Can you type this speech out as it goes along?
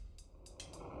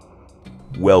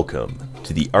Welcome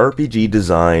to the RPG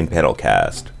Design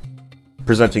Panelcast,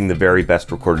 presenting the very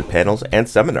best recorded panels and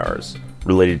seminars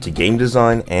related to game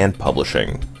design and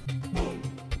publishing.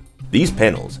 These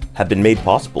panels have been made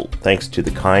possible thanks to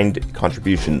the kind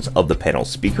contributions of the panel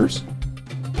speakers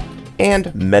and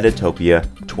Metatopia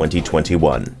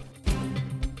 2021.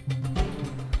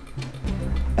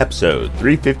 Episode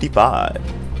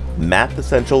 355, Math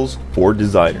Essentials for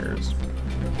Designers,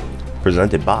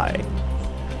 presented by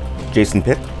Jason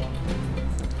Pitt,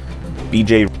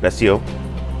 BJ Vesio,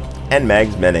 and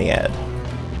Mags Menayad.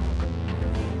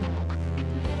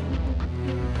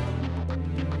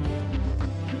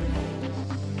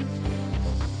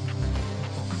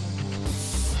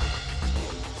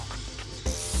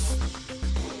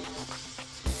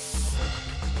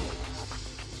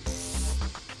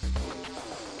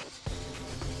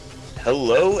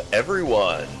 Hello,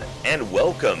 everyone, and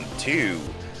welcome to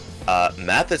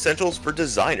Math Essentials for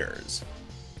Designers.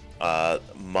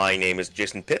 My name is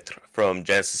Jason Pitt from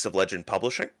Genesis of Legend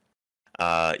Publishing.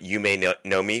 You may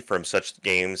know me from such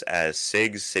games as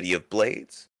SIG's City of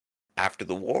Blades, After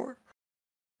the War,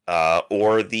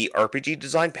 or the RPG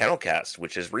Design Panelcast,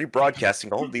 which is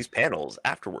rebroadcasting all of these panels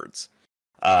afterwards.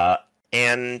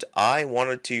 And I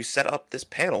wanted to set up this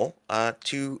panel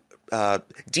to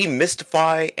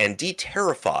demystify and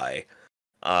de-terrify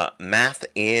math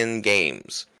in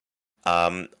games.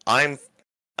 I'm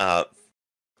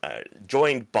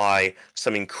joined by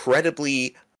some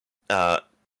incredibly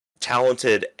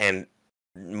talented and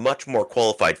much more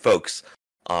qualified folks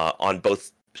on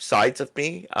both sides of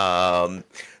me.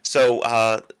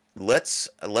 So let's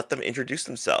let them introduce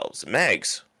themselves.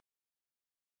 Mags.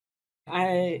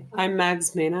 I'm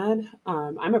Mags Maynard.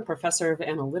 I'm a professor of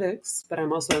analytics, but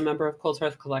I'm also a member of Cold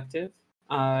Hearth Collective,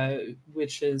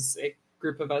 which is a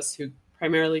group of us who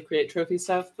primarily create trophy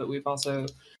stuff, but we've also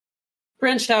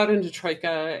branched out into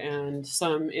Troika and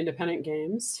some independent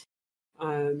games.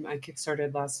 I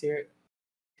kickstarted last year,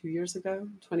 2 years ago,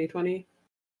 2020,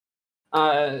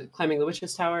 Climbing the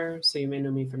Witch's Tower, so you may know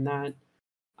me from that.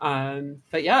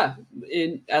 But yeah,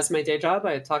 as my day job,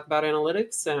 I talk about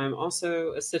analytics, and I'm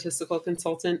also a statistical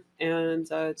consultant and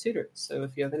tutor. So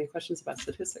if you have any questions about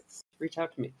statistics, reach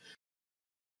out to me.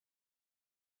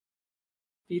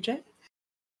 BJ?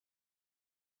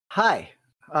 Hi,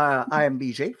 I am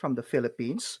BJ from the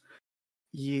Philippines.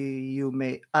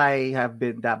 I have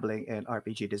been dabbling in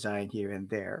RPG design here and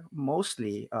there,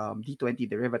 mostly D20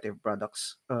 derivative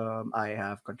products. I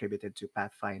have contributed to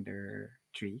Pathfinder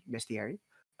 3 Bestiary.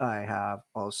 I have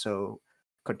also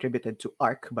contributed to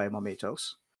Ark by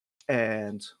Momentos.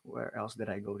 And where else did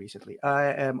I go recently?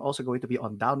 I am also going to be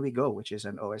on Down We Go, which is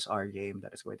an OSR game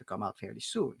that is going to come out fairly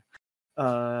soon.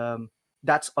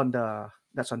 That's on the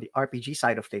RPG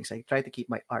side of things. I try to keep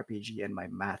my RPG and my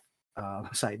math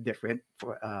side different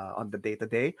for on the day to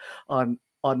day. On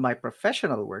my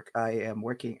professional work, I am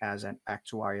working as an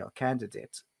actuarial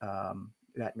candidate.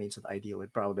 That means that I deal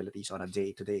with probabilities on a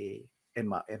day to day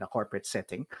in a corporate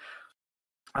setting.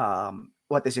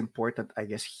 What is important, I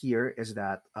guess, here is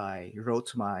that I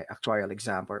wrote my actuarial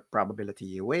exam for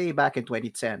probability way back in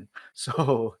 2010.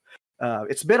 So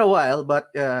it's been a while, but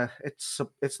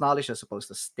its knowledge is supposed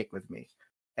to stick with me,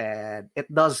 and it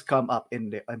does come up in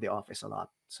the office a lot.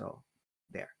 So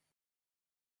there.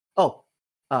 Oh,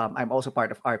 I'm also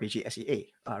part of RPG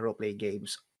SEA, role playing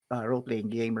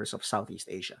gamers of Southeast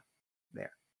Asia.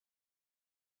 There.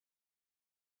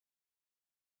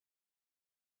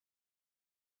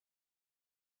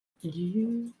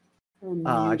 Jason,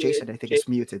 I think it's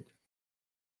muted.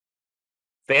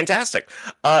 Fantastic.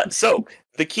 So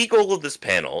the key goal of this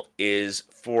panel is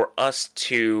for us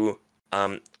to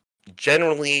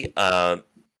generally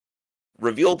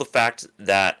reveal the fact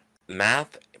that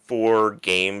math for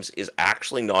games is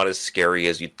actually not as scary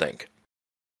as you'd think,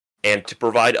 and to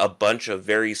provide a bunch of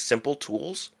very simple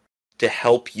tools to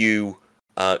help you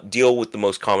deal with the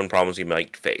most common problems you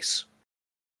might face.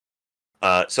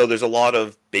 So there's a lot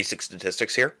of basic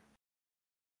statistics here,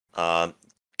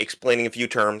 explaining a few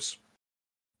terms,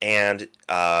 and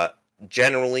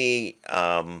generally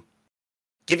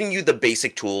giving you the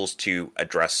basic tools to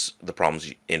address the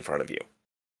problems in front of you.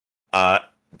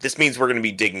 This means we're going to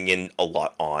be digging in a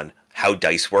lot on how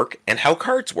dice work and how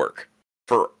cards work,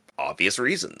 for obvious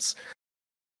reasons.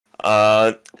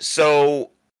 So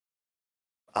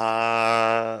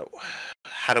how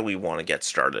do we want to get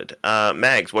started?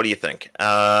 Mags, what do you think?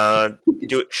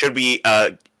 Should we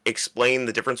explain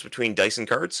the difference between dice and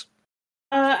cards?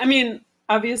 I mean,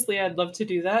 obviously, I'd love to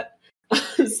do that.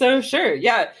 So sure,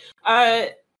 yeah.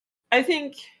 I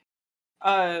think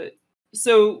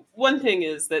so one thing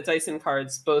is that dice and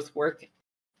cards both work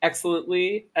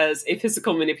excellently as a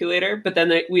physical manipulator, but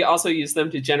then we also use them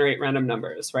to generate random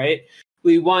numbers, right?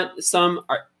 We want some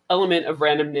element of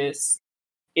randomness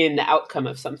in the outcome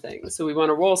of something. So we want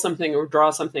to roll something or draw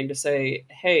something to say,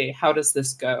 hey, how does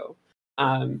this go?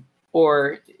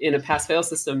 Or in a pass-fail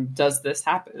system, does this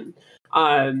happen?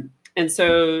 And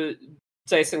so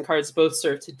dice and cards both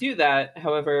serve to do that.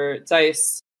 However,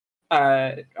 dice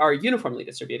are uniformly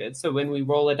distributed. So when we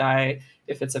roll a die,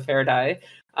 if it's a fair die,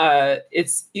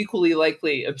 it's equally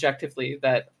likely objectively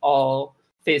that all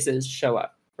phases show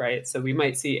up, right? So we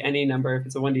might see any number. If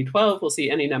it's a 1d12, we'll see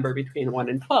any number between 1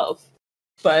 and 12.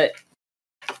 But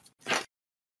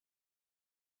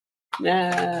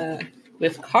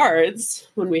with cards,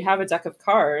 when we have a deck of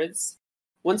cards,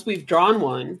 once we've drawn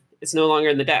one, it's no longer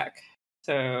in the deck.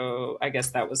 So I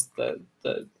guess that was the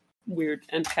weird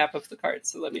end cap of the card.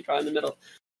 So let me draw in the middle.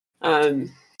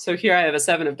 So here I have a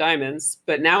 7 of diamonds,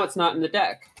 but now it's not in the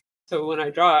deck. So when I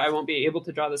draw, I won't be able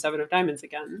to draw the 7 of diamonds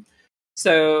again.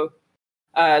 So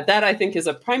that I think is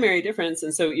a primary difference.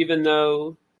 And so even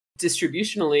though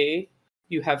distributionally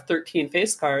you have 13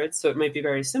 face cards, so it might be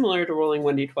very similar to rolling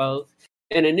 1d12,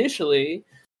 and initially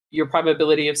your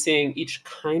probability of seeing each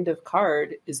kind of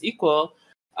card is equal,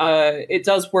 it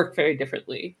does work very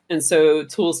differently. And so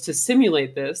tools to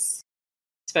simulate this,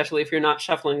 especially if you're not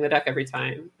shuffling the deck every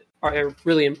time, are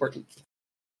really important.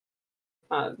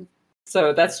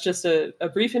 So that's just a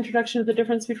brief introduction of the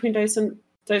difference between dice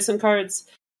and cards.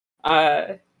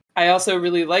 I also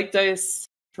really like dice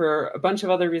for a bunch of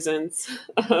other reasons.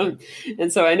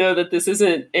 And so I know that this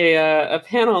isn't a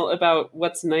panel about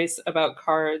what's nice about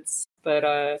cards,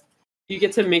 but you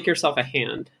get to make yourself a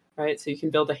hand, right? So you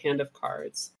can build a hand of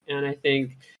cards. And I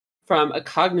think from a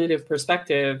cognitive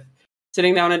perspective,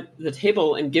 sitting down at the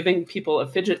table and giving people a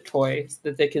fidget toy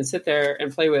that they can sit there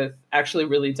and play with actually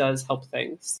really does help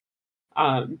things.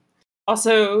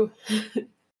 Also,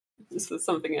 this was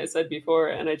something I said before,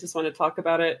 and I just want to talk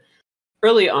about it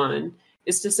early on,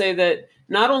 is to say that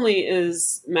not only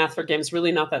is Math for Games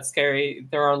really not that scary,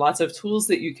 there are lots of tools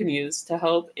that you can use to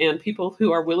help and people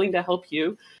who are willing to help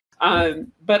you.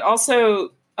 But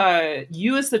also,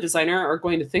 you as the designer are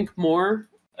going to think more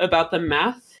about the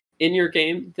math in your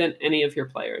game than any of your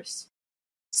players.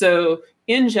 So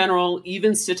in general,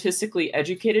 even statistically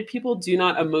educated people do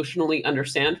not emotionally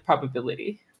understand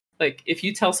probability. Like if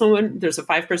you tell someone there's a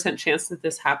 5% chance that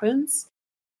this happens,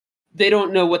 they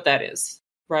don't know what that is,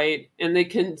 right? And they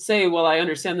can say, well, I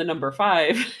understand the number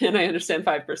 5 and I understand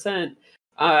 5%.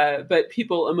 But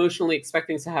people emotionally expect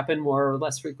things to happen more or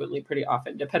less frequently pretty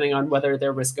often, depending on whether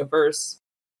they're risk averse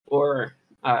or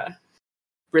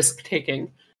risk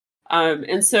taking.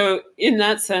 And so in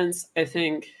that sense, I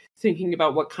think thinking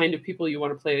about what kind of people you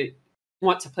want to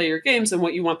play your games and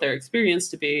what you want their experience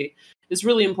to be is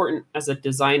really important as a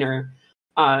designer.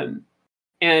 And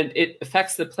it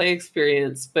affects the play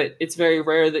experience, but it's very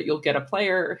rare that you'll get a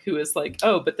player who is like,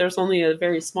 oh, but there's only a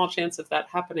very small chance of that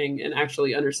happening, and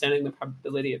actually understanding the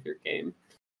probability of your game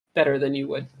better than you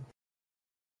would.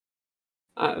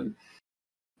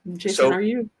 Jason, are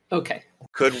you? Okay.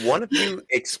 Could one of you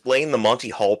explain the Monty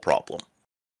Hall problem?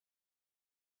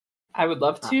 I would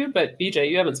love to, but BJ,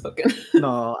 you haven't spoken.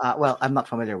 No, well, I'm not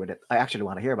familiar with it. I actually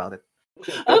want to hear about it.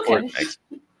 Okay.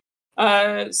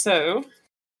 So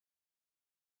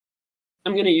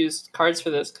I'm going to use cards for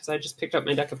this because I just picked up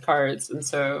my deck of cards. And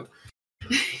so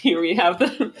here we have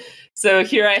them. So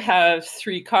here I have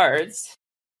 3 cards,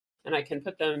 and I can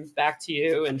put them back to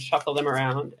you and shuffle them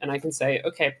around. And I can say,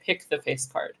 okay, pick the face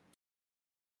card.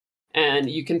 And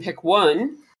you can pick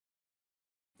one.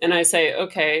 And I say,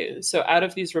 okay, so out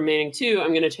of these remaining 2, I'm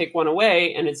going to take one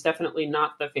away, and it's definitely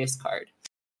not the face card.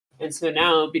 And so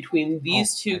now between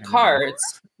these 2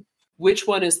 cards, which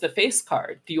one is the face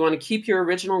card? Do you want to keep your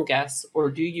original guess,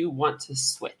 or do you want to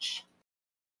switch?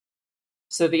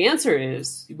 So the answer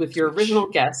is, with your original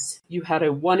guess, you had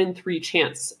a 1 in 3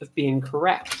 chance of being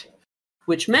correct,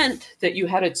 which meant that you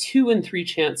had a 2 in 3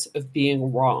 chance of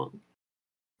being wrong.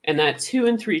 And that 2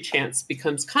 in 3 chance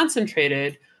becomes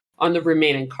concentrated on the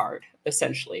remaining card,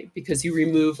 essentially, because you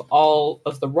remove all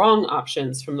of the wrong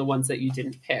options from the ones that you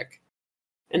didn't pick.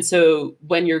 And so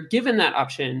when you're given that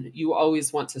option, you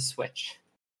always want to switch.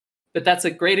 But that's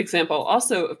a great example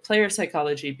also of player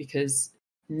psychology, because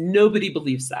nobody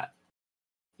believes that.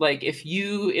 Like if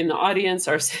you in the audience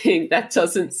are saying that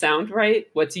doesn't sound right,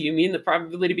 what do you mean? The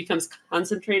probability becomes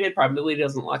concentrated, probability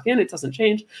doesn't lock in, it doesn't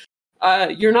change.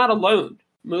 You're not alone.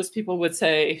 Most people would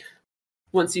say,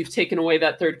 once you've taken away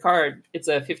that third card, it's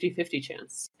a 50-50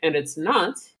 chance. And it's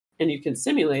not, and you can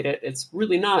simulate it, it's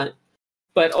really not.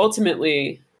 But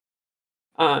ultimately,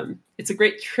 it's a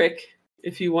great trick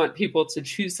If you want people to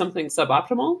choose something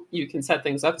suboptimal, you can set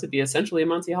things up to be essentially a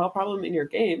Monty Hall problem in your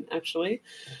game, actually,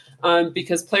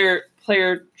 because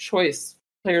player choice,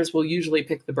 players will usually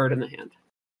pick the bird in the hand,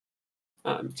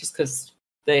 just because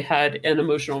they had an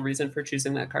emotional reason for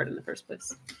choosing that card in the first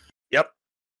place. Yep.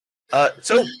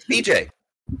 So, BJ.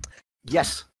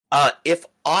 Yes. If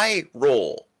I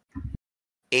roll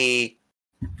a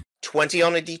 20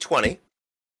 on a d20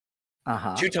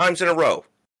 2 times in a row,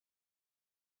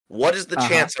 what is the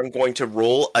chance I'm going to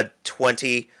roll a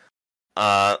 20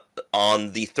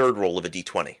 on the third roll of a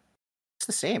d20? It's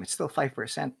the same. It's still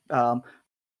 5%.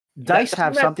 Dice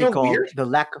have something called the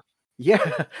lack of...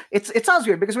 Yeah, it sounds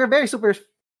weird because we're very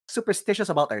superstitious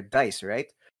about our dice,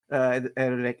 right?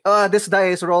 And like, this die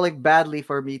is rolling badly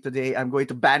for me today. I'm going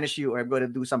to banish you, or I'm going to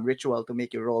do some ritual to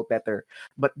make you roll better.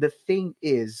 But the thing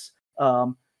is,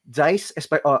 dice,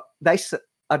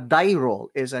 a die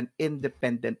roll is an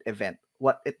independent event.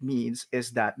 What it means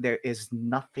is that there is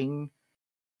nothing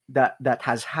that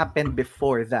has happened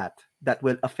before that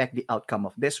will affect the outcome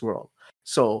of this roll.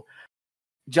 So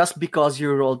just because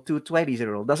you roll 2 20s in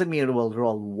a roll doesn't mean it will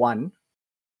roll 1.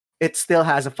 It still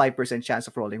has a 5% chance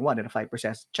of rolling 1 and a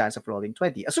 5% chance of rolling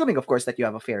 20, assuming, of course, that you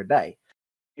have a fair die.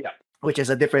 Yeah. Which is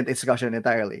a different discussion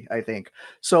entirely, I think.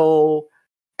 So,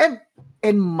 and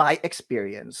in my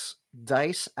experience,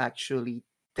 dice actually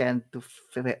tend to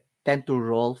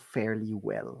roll fairly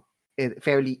well,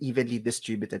 fairly evenly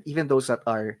distributed, even those that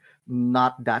are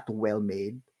not that well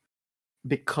made,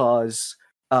 because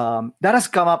that has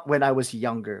come up when I was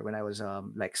younger, when I was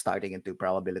like starting into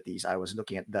probabilities. I was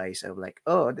looking at dice and I'm like,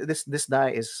 oh, this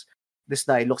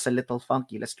die looks a little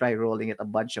funky. Let's try rolling it a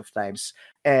bunch of times.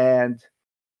 And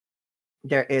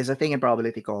there is a thing in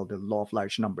probability called the law of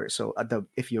large numbers. So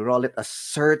if you roll it a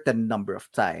certain number of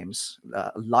times,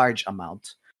 a large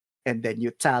amount, and then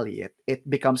you tally it, it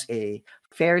becomes a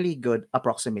fairly good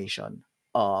approximation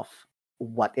of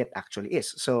what it actually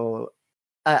is. So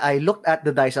I looked at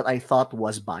the dice that I thought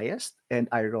was biased, and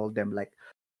I rolled them like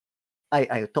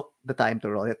I took the time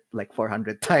to roll it like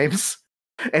 400 times,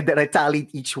 and then I tallied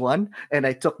each one, and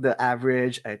I took the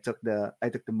average. I took the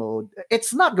mode.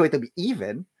 It's not going to be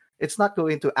even. It's not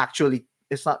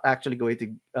actually going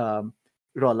to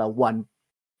roll a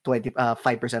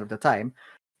 5% of the time,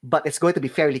 but it's going to be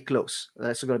fairly close.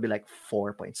 It's going to be like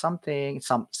 4 point something.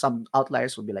 Some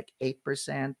outliers will be like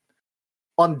 8%.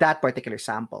 On that particular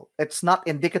sample. It's not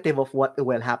indicative of what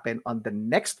will happen on the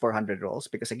next 400 rolls,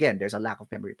 because again, there's a lack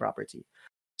of memory property.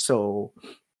 So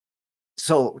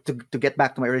to get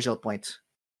back to my original point,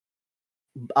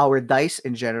 our dice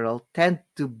in general tend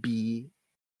to be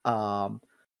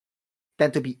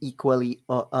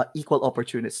equal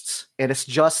opportunists. And it's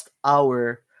just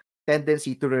our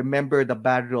tendency to remember the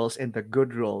bad rolls and the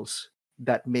good rolls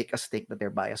that make us think that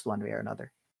they're biased one way or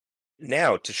another.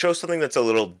 Now, to show something that's a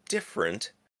little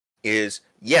different is,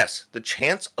 yes, the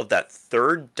chance of that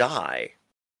third die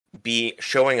be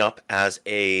showing up as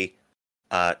a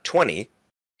 20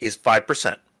 is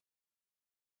 5%.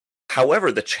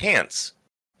 However, the chance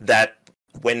that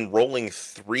when rolling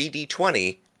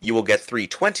 3d20, you will get 3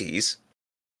 20s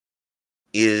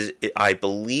is, I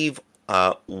believe,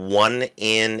 1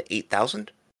 in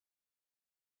 8,000?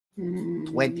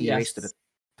 20 yes. raised to the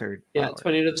third. Yeah, power.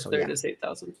 20 to the third is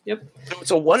 8,000. Yep. So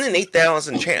it's a 1 in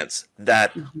 8,000 chance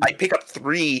that I pick up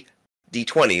 3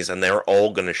 d20s and they're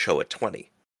all going to show a 20.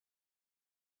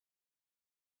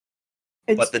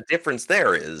 But the difference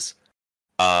there is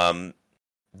the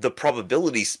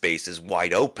probability space is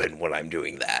wide open when I'm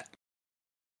doing that.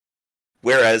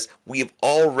 Whereas we've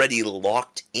already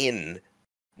locked in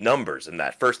numbers in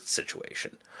that first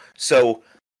situation. So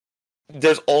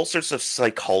there's all sorts of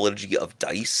psychology of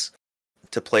dice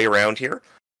to play around here.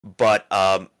 But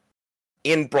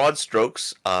in broad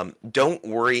strokes, don't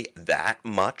worry that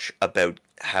much about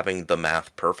having the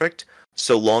math perfect.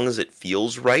 So long as it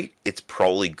feels right, it's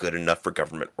probably good enough for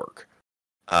government work.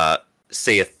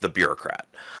 Saith the bureaucrat.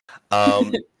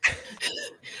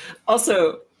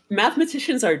 Also,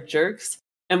 mathematicians are jerks,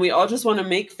 and we all just want to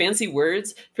make fancy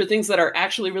words for things that are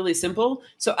actually really simple.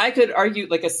 So I could argue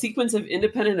like a sequence of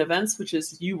independent events, which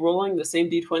is you rolling the same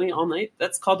d20 all night.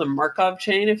 That's called a Markov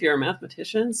chain if you're a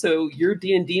mathematician. So your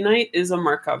D&D night is a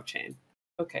Markov chain.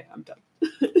 Okay, I'm done.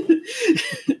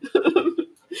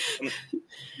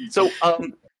 So,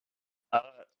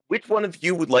 which one of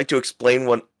you would like to explain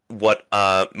what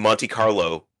Monte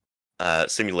Carlo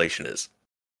simulation is?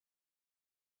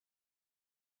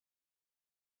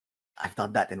 I've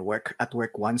done that at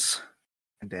work once,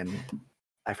 and then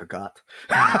I forgot.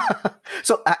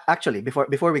 So actually,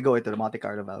 before we go into the Monte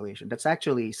Carlo evaluation, that's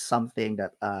actually something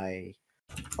that I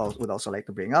would also like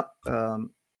to bring up.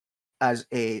 as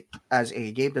a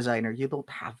game designer, you don't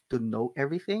have to know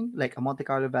everything. Like a Monte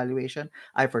Carlo valuation,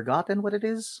 I've forgotten what it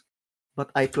is, but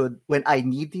I could, when I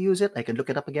need to use it, I can look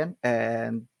it up again,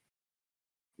 and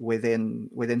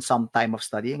within some time of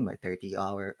studying, like 30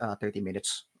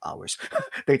 minutes, hours,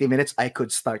 30 minutes, I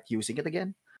could start using it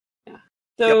again. Yeah.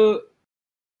 So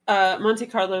Monte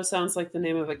Carlo sounds like the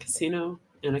name of a casino,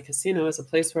 and a casino is a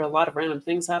place where a lot of random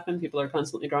things happen. People are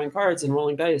constantly drawing cards and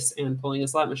rolling dice and pulling a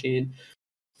slot machine.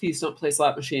 Thieves don't play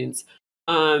slot machines.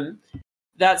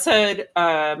 That said,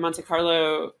 Monte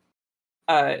Carlo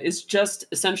is just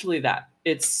essentially that.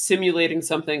 It's simulating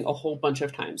something a whole bunch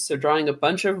of times. So drawing a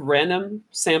bunch of random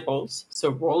samples,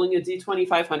 so rolling a d20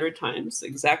 500 times,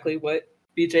 exactly what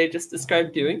BJ just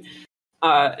described doing,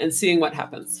 and seeing what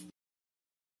happens.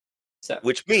 So,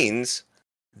 which means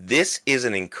this is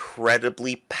an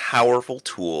incredibly powerful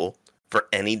tool for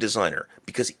any designer,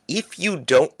 because if you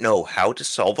don't know how to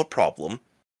solve a problem,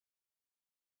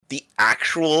 the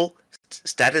actual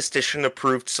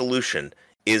statistician-approved solution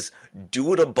is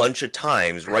do it a bunch of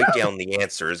times, write down the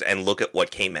answers, and look at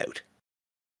what came out.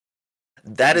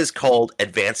 That is called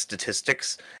advanced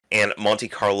statistics, and Monte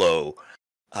Carlo,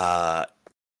 and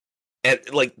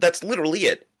like that's literally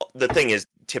it. The thing is,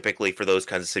 typically for those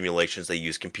kinds of simulations, they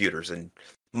use computers and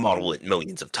model it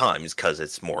millions of times because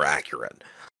it's more accurate.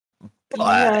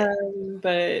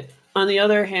 But on the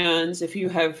other hand, if you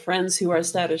have friends who are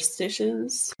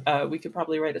statisticians, we could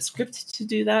probably write a script to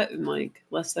do that in like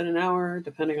less than an hour,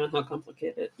 depending on how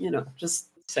complicated. Just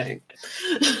saying.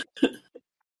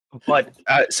 But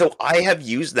so I have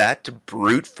used that to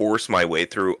brute force my way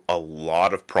through a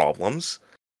lot of problems,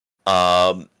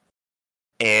 and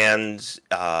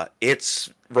it's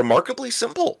remarkably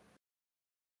simple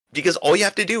because all you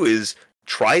have to do is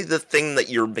try the thing that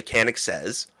your mechanic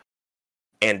says,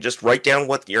 and just write down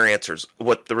what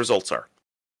the results are.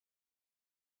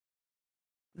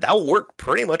 That'll work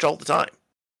pretty much all the time,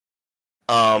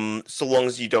 so long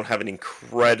as you don't have an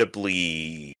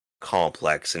incredibly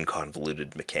complex and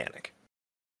convoluted mechanic.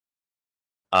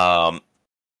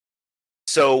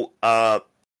 So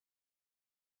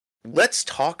let's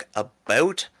talk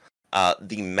about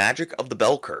the magic of the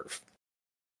bell curve.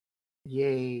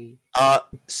 Yay.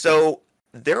 So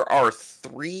there are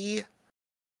 3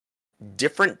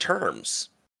 different terms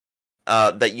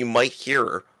that you might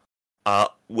hear,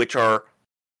 which are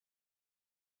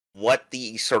what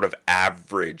the sort of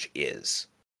average is.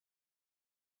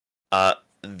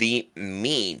 The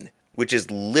mean, which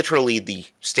is literally the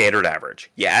standard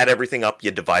average. You add everything up, you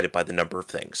divide it by the number of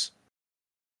things.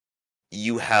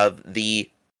 You have the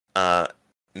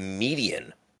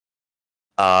median.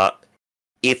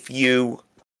 If you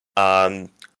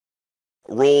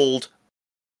rolled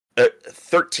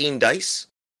 13 dice,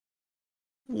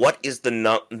 what is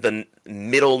the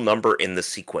middle number in the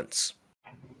sequence?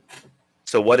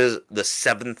 So what is the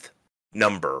 7th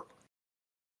number?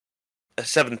 A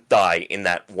 7th die in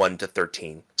that 1 to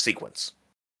 13 sequence.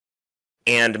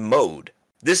 And mode.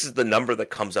 This is the number that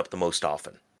comes up the most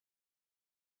often.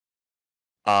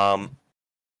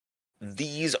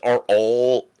 These are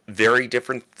all very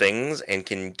different things and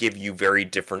can give you very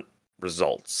different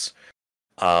results.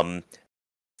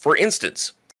 For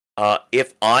instance,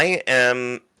 if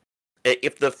the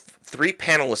 3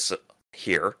 panelists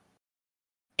here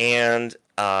and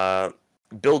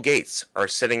Bill Gates are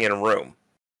sitting in a room,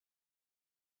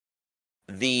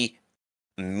 the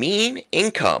mean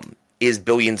income is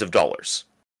billions of dollars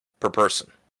per person.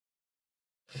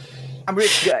 I'm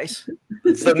rich, guys.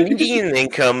 The median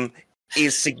income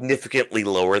is significantly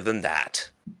lower than that.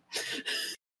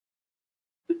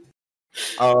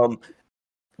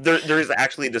 There is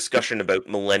actually a discussion about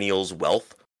millennials'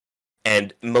 wealth,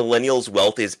 and millennials'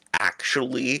 wealth is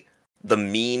actually the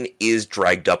mean is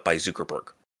dragged up by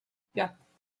Zuckerberg. Yeah.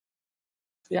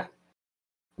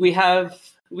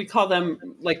 We call them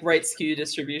like right skew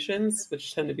distributions,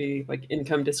 which tend to be like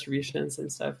income distributions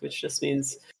and stuff, which just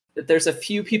means that there's a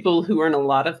few people who earn a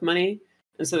lot of money,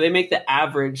 and so they make the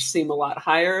average seem a lot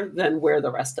higher than where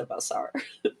the rest of us are.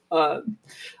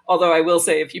 Although I will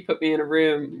say, if you put me in a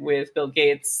room with Bill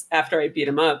Gates after I beat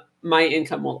him up, my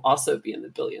income will also be in the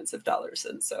billions of dollars,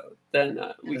 and so then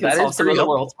we can solve some of the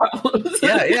world's problems.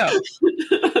 Yeah.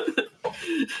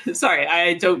 Sorry,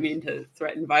 I don't mean to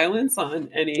threaten violence on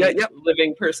any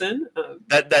living person.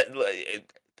 That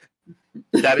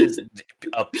is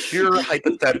a pure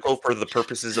hypothetical for the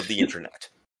purposes of the internet.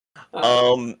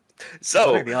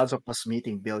 So what are the odds of us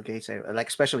meeting Bill Gates? Like,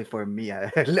 especially for me,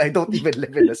 I don't even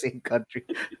live in the same country.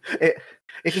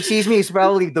 If he sees me, he's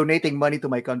probably donating money to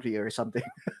my country or something.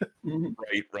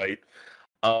 Right.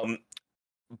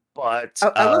 But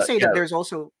I will say that there's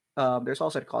also there's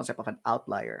also the concept of an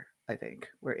outlier, I think,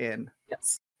 wherein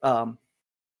Yes. um,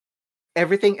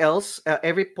 everything else,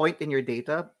 every point in your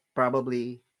data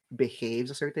probably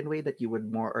behaves a certain way that you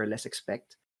would more or less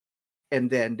expect. And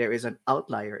then there is an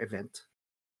outlier event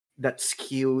that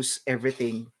skews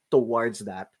everything towards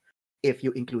that if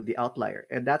you include the outlier.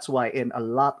 And that's why in a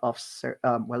lot of,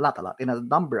 well, not a lot, in a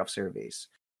number of surveys,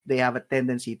 they have a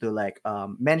tendency to like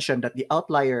mention that the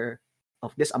outlier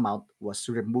of this amount was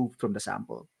removed from the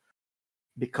sample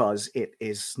because it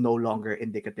is no longer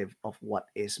indicative of what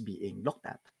is being looked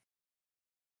at.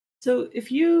 So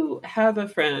if you have a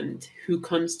friend who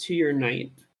comes to your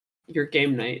night, your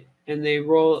game night, and they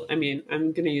roll, I mean,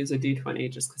 I'm going to use a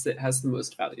d20 just because it has the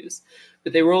most values,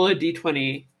 but they roll a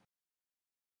d20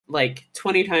 like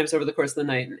 20 times over the course of the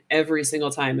night, and every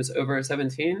single time is over a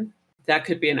 17, that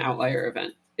could be an outlier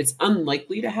event. It's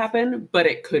unlikely to happen, but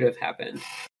it could have happened.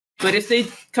 But if they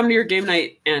come to your game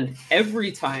night and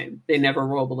every time they never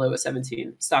roll below a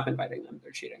 17, stop inviting them.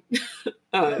 They're cheating.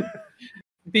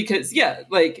 Because yeah,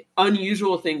 like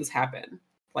unusual things happen.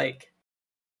 Like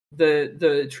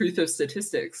the truth of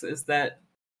statistics is that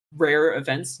rare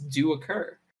events do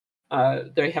occur.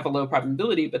 They have a low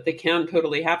probability, but they can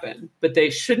totally happen. But they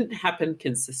shouldn't happen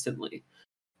consistently.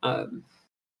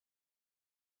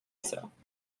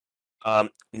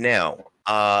 Now,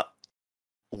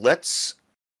 let's.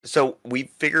 So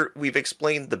we've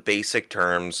explained the basic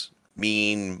terms,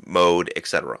 mean, mode,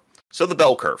 etc. So the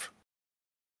bell curve.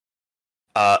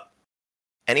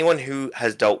 Anyone who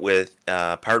has dealt with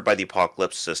Powered by the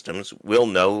Apocalypse systems will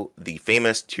know the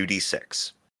famous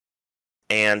 2d6.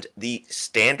 And the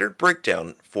standard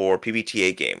breakdown for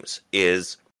PBTA games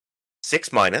is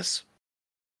 6 minus,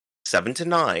 7 to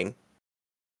 9,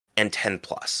 and 10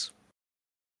 plus.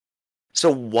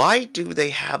 So why do they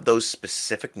have those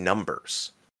specific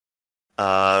numbers?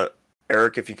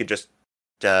 Eric, if you could just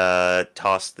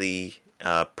toss the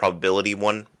probability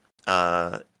one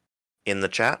in the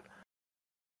chat.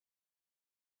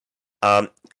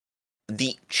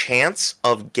 The chance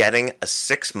of getting a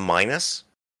 6 minus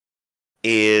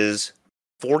is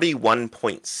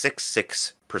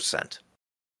 41.66%.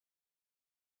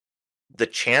 The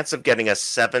chance of getting a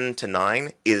 7 to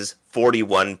 9 is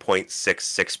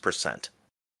 41.66%.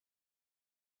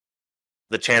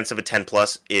 The chance of a 10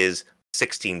 plus is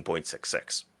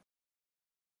 16.66.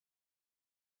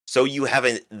 So you have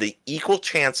the equal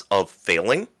chance of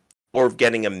failing or of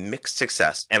getting a mixed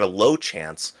success and a low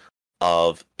chance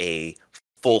of a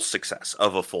full success,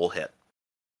 of a full hit.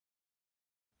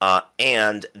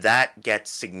 And that gets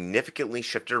significantly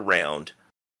shifted around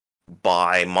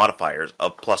by modifiers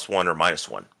of +1 or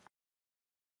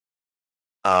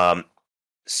 -1.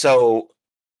 So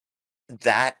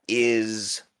that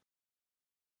is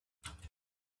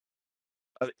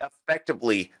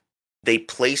effectively they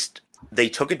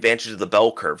took advantage of the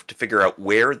bell curve to figure out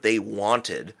where they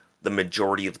wanted the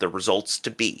majority of the results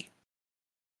to be.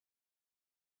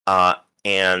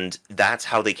 And that's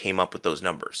how they came up with those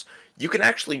numbers. You can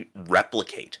actually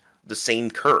replicate the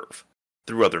same curve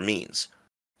through other means.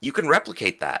 You can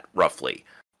replicate that roughly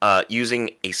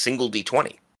using a single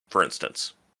d20, for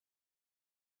instance.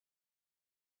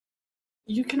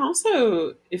 You can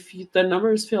also, if the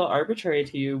numbers feel arbitrary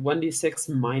to you, 1d6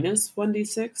 minus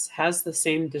 1d6 has the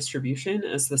same distribution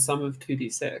as the sum of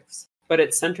 2d6, but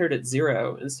it's centered at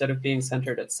 0 instead of being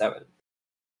centered at 7.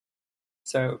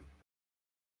 So,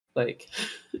 like...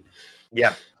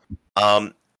 Yeah.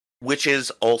 Which is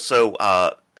also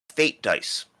fate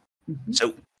dice. Mm-hmm.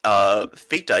 So,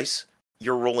 fate dice,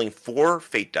 you're rolling 4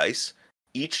 fate dice.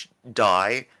 Each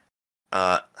die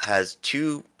has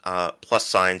 2 plus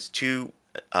signs, 2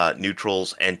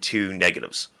 neutrals, and 2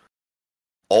 negatives.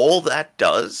 All that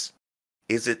does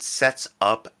is it sets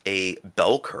up a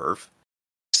bell curve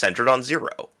centered on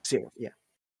 0. 0, yeah.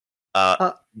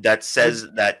 That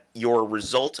says that your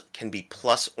result can be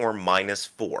plus or minus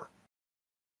 4.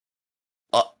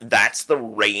 That's the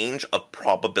range of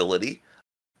probability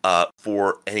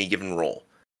for any given roll.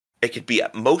 It could be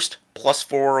at most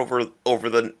 +4 over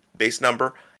the base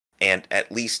number, and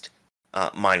at least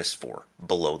 -4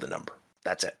 below the number.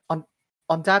 That's it. On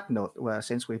that note,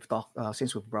 since we've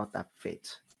brought up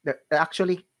fate,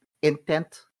 actually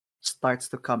intent starts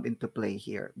to come into play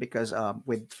here because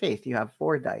with fate you have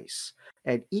 4 dice,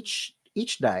 and each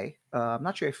die. I'm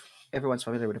not sure if everyone's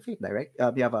familiar with the fate die, right?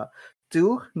 You have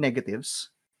 2 negatives,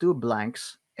 2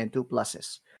 blanks, and 2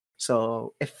 pluses.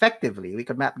 So effectively, we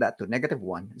could map that to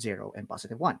 -1, 0, and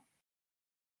 +1.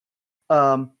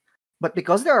 But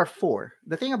because there are 4,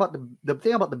 the thing about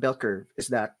the bell curve is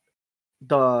that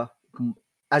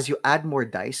as you add more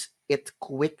dice, it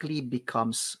quickly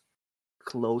becomes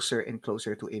closer and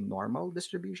closer to a normal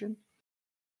distribution.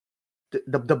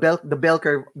 The bell of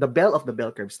the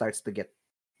bell curve starts to get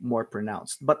more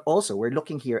pronounced. But also, we're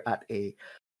looking here at a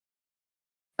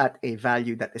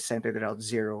value that is centered around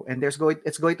 0, and it's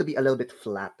going to be a little bit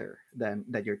flatter than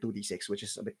your 2d6, which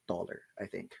is a bit taller, I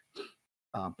think.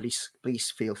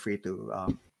 Please feel free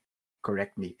to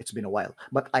correct me. It's been a while,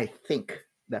 but I think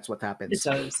that's what happens. It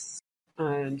does.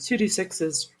 2d6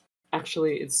 is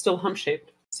actually, it's still hump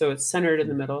shaped, so it's centered in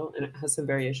the middle, and it has some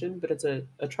variation, but it's a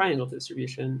triangle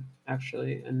distribution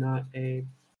actually, and not a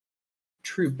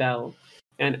true bell.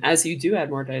 And as you do add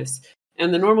more dice,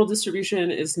 and the normal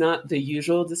distribution is not the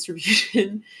usual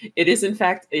distribution. It is, in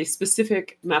fact, a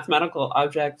specific mathematical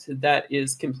object that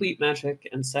is complete magic,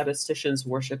 and statisticians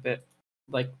worship it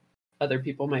like other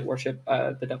people might worship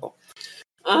the devil.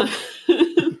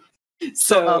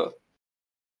 So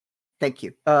thank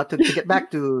you. To get back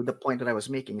to the point that I was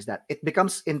making is that it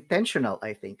becomes intentional,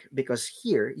 I think, because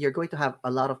here you're going to have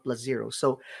a lot of plus zeros.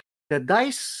 So the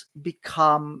dice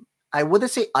become, I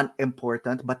wouldn't say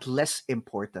unimportant, but less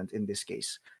important in this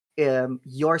case.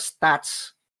 Your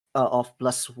stats of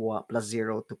plus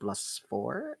 0 to plus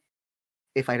 4,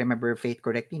 if I remember fate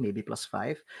correctly, maybe plus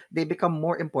 5, they become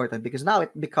more important because now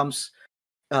it becomes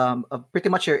pretty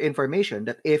much your information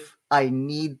that if I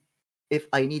need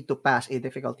to pass a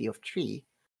difficulty of 3,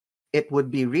 it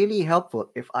would be really helpful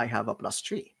if I have a plus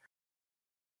 3.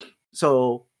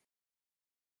 So,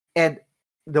 and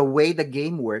the way the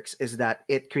game works is that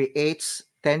it creates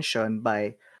tension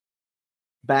by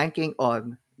banking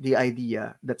on the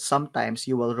idea that sometimes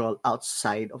you will roll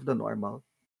outside of the normal,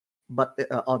 but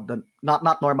on the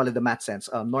not normal in the math sense,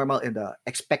 normal in the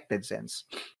expected sense.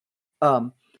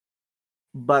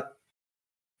 But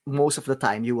most of the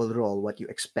time you will roll what you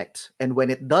expect, and when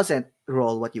it doesn't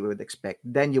roll what you would expect,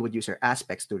 then you would use your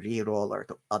aspects to re-roll or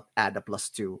to add a plus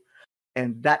 2,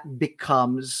 and that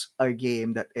becomes a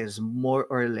game that is more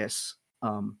or less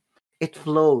it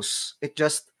flows.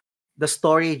 The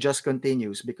story just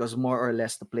continues because more or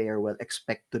less the player will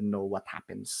expect to know what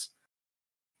happens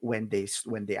when they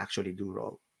actually do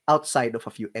roll, outside of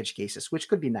a few edge cases, which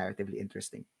could be narratively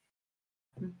interesting.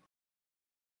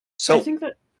 So, I think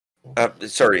that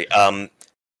sorry.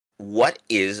 What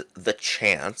is the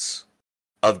chance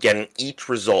of getting each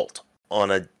result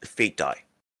on a fate die?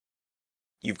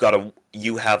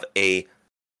 You have a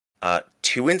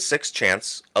 2 in 6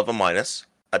 chance of a minus,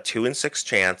 a 2 in 6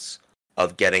 chance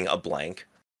of getting a blank,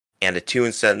 and a 2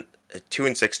 in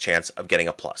 6 chance of getting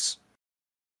a plus.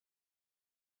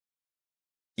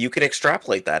 You can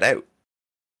extrapolate that out.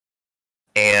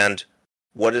 And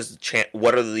what are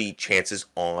the chances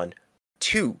on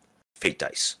 2 fate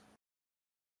dice?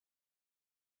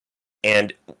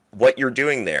 And what you're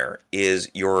doing there is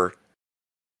you're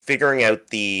figuring out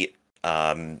the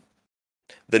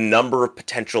number of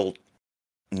potential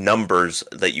numbers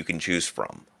that you can choose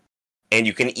from. And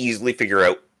you can easily figure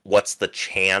out what's the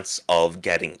chance of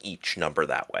getting each number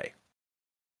that way.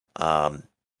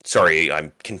 Sorry,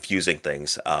 I'm confusing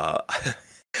things.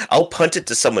 I'll punt it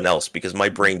to someone else because my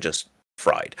brain just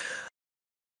fried.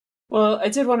 Well, I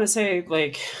did want to say,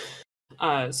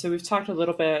 so we've talked a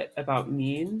little bit about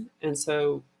mean, and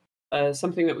so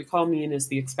something that we call mean is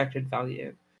the expected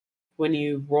value. When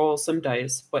you roll some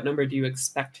dice, what number do you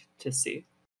expect to see?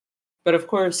 But of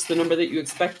course, the number that you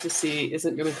expect to see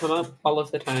isn't going to come up all of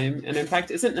the time, and in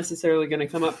fact, isn't necessarily going to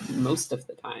come up most of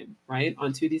the time, right?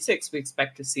 On 2d6, we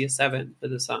expect to see a 7 for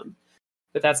the sum,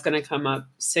 but that's going to come up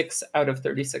 6 out of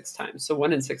 36 times, so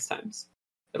 1 in 6 times.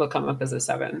 It'll come up as a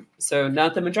 7. So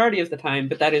not the majority of the time,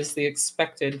 but that is the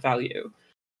expected value.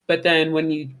 But then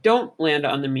when you don't land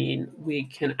on the mean, we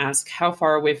can ask how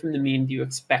far away from the mean do you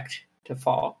expect to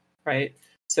fall, right?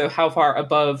 So how far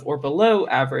above or below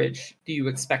average do you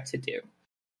expect to do?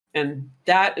 And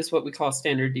that is what we call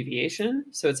standard deviation.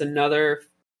 So it's another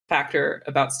factor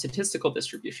about statistical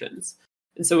distributions.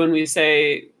 And so when we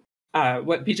say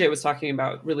what BJ was talking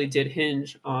about really did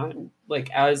hinge on,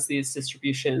 as these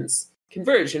distributions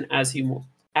converge and as you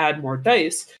add more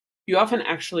dice, you often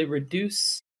actually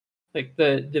reduce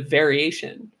the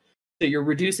variation. So you're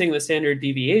reducing the standard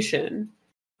deviation,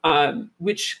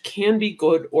 which can be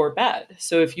good or bad.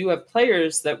 So if you have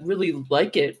players that really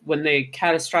like it when they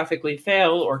catastrophically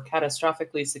fail or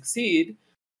catastrophically succeed,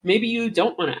 maybe you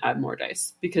don't want to add more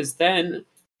dice because then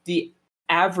the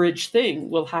average thing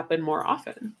will happen more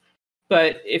often.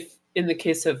 But if in the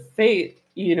case of fate,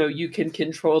 you can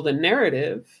control the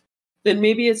narrative, then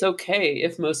maybe it's okay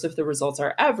if most of the results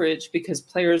are average because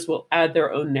players will add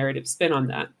their own narrative spin on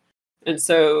that. And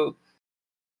so,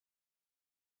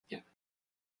 yeah.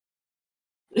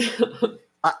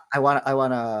 I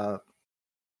wanna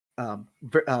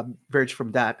verge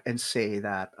from that and say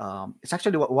that it's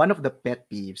actually one of the pet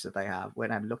peeves that I have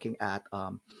when I'm looking at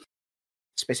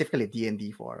specifically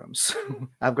D&D forums.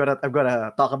 I'm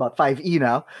gonna talk about 5e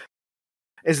now.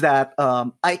 Is that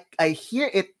I hear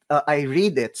it, I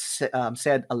read it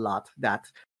said a lot that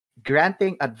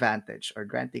granting advantage or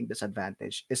granting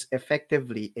disadvantage is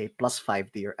effectively a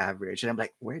 +5 to your average, and I'm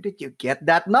like, where did you get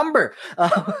that number?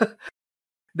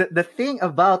 The thing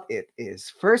about it is,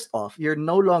 first off, you're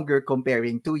no longer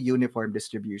comparing two uniform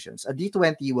distributions. A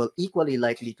D20 will equally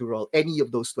likely to roll any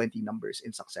of those 20 numbers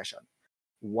in succession.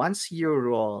 Once you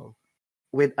roll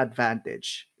with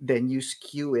advantage, then you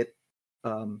skew it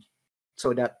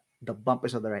so that the bump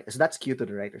is on the right. Is that skew to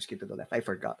the right or skew to the left? I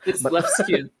forgot. It's left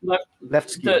skewed. Left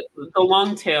skew. The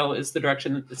long tail is the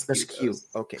direction that the skew goes.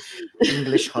 Okay.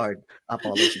 English hard.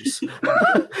 Apologies.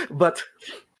 But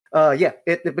yeah,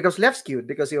 it becomes left skewed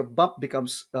because your bump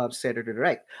becomes centered to the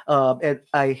right. And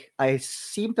I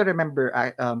seem to remember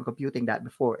computing that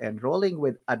before, and rolling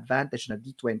with advantage in a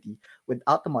D20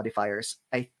 without the modifiers.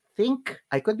 I think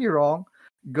I could be wrong.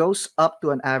 Goes up to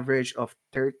an average of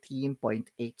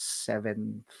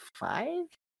 13.875.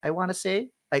 I want to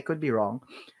say, I could be wrong,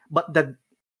 but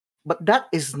that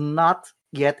is not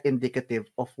yet indicative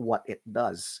of what it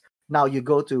does. Now you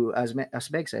go to, as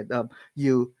Meg said,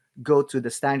 you go to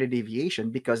the standard deviation,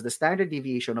 because the standard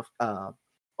deviation of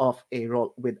a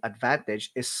roll with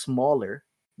advantage is smaller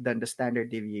than the standard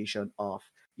deviation of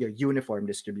your uniform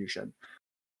distribution.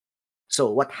 So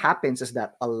what happens is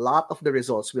that a lot of the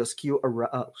results will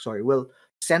will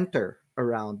center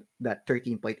around that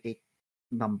 13.8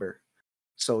 number.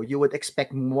 So you would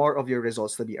expect more of your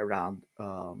results to be around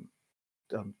 12,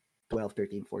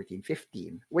 13, 14,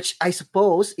 15, which I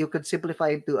suppose you could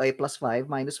simplify into a +5,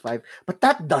 -5, but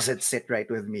that doesn't sit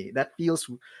right with me. That feels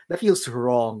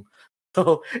wrong.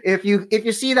 So if you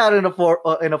see that in a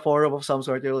forum of some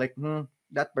sort, you're like,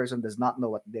 that person does not know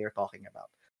what they're talking about.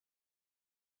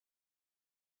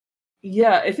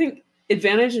 Yeah, I think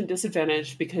advantage and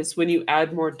disadvantage, because when you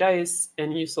add more dice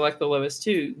and you select the lowest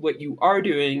two, what you are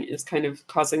doing is kind of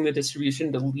causing the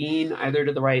distribution to lean either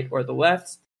to the right or the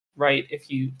left. Right if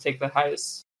you take the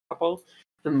highest couple,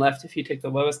 and left if you take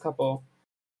the lowest couple.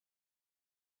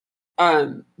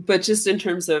 But just in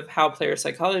terms of how player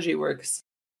psychology works,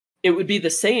 it would be the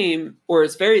same, or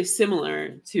it's very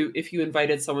similar to if you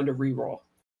invited someone to re-roll.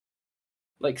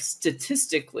 Like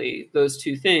statistically, those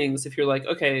two things, if you're like,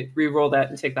 okay, re-roll that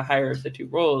and take the higher of the two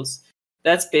rolls,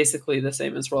 that's basically the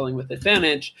same as rolling with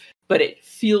advantage, but it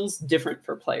feels different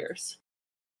for players.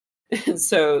 And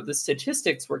so the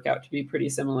statistics work out to be pretty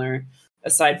similar,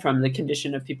 aside from the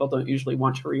condition of people don't usually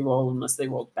want to re-roll unless they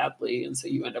rolled badly, and so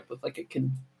you end up with like a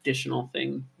conditional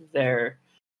thing there.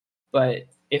 But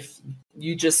if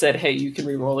you just said, hey, you can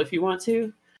re-roll if you want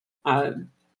to,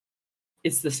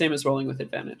 it's the same as rolling with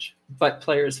advantage, but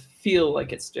players feel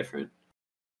like it's different.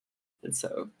 And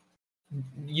so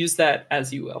use that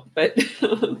as you will. But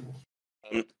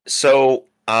so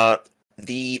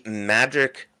the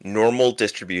magic normal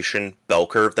distribution bell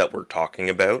curve that we're talking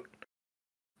about,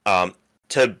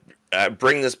 to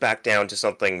bring this back down to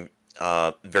something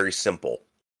very simple,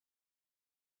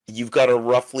 you've got a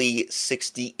roughly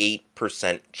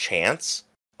 68% chance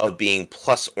of being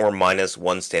plus or minus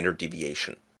one standard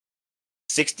deviation.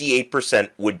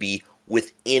 68% would be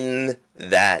within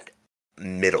that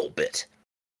middle bit.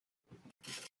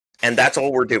 And that's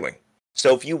all we're doing.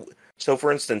 So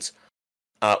for instance,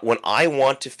 when I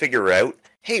want to figure out,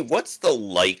 hey, what's the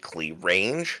likely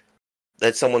range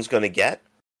that someone's going to get?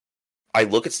 I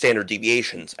look at standard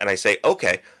deviations and I say,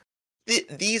 okay,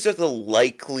 these are the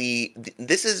likely,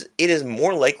 it is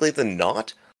more likely than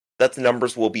not that the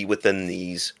numbers will be within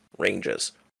these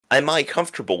ranges. Am I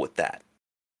comfortable with that?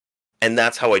 And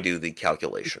that's how I do the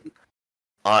calculation.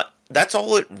 That's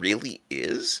all it really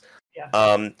is.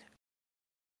 Yeah.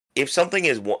 If something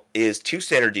is two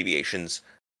standard deviations,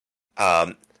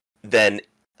 then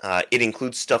it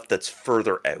includes stuff that's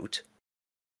further out,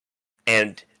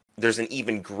 and there's an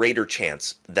even greater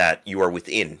chance that you are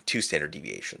within two standard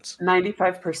deviations.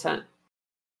 95%.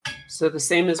 So the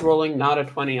same as rolling not a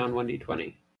 20 on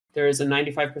 1d20. There is a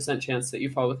 95% chance that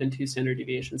you fall within two standard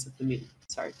deviations of the mean.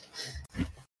 Sorry.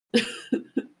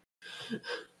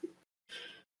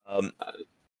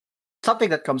 Something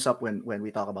that comes up when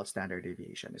we talk about standard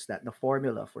deviation is that the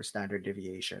formula for standard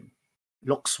deviation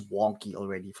looks wonky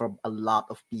already from a lot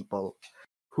of people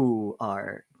who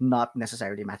are not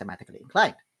necessarily mathematically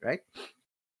inclined, right?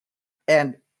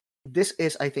 And this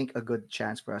is, I think, a good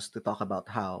chance for us to talk about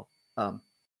how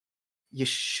you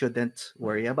shouldn't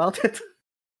worry about it.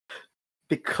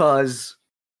 Because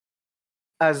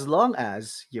as long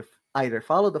as either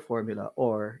follow the formula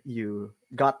or you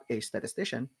got a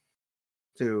statistician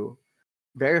to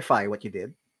verify what you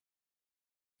did,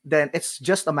 then it's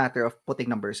just a matter of putting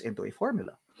numbers into a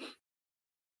formula.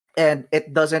 And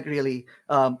it doesn't really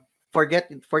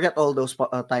forget all those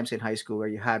times in high school where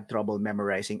you had trouble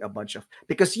memorizing a bunch of,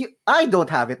 because I don't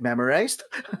have it memorized.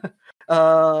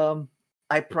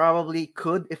 I probably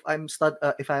could if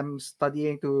I'm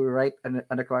studying to write an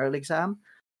acquiral exam.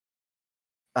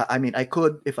 I mean, I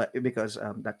could because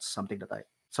that's something that I.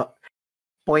 So,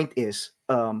 point is,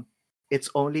 it's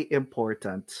only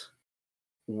important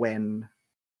when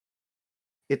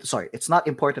it's not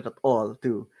important at all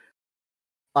to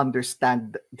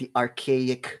understand the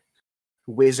archaic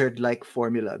wizard-like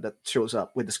formula that shows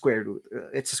up with the square root.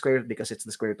 It's a square root because it's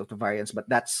the square root of the variance, but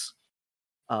that's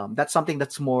something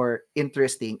that's more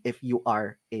interesting if you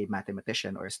are a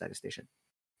mathematician or a statistician.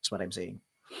 That's what I'm saying.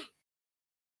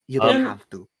 You don't have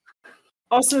to.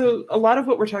 Also, a lot of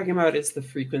what we're talking about is the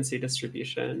frequency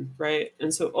distribution, right?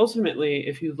 And so ultimately,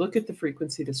 if you look at the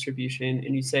frequency distribution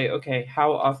and you say, okay,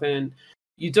 how often,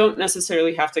 you don't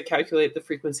necessarily have to calculate the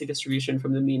frequency distribution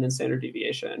from the mean and standard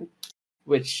deviation,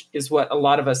 which is what a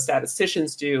lot of us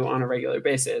statisticians do on a regular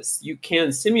basis. You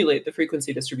can simulate the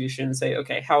frequency distribution and say,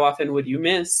 okay, how often would you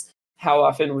miss? How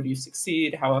often would you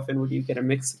succeed? How often would you get a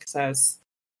mixed success?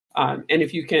 And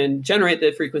if you can generate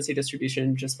the frequency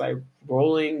distribution just by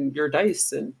rolling your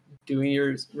dice and doing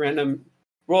your random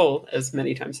roll as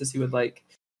many times as you would like,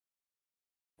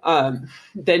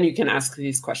 then you can ask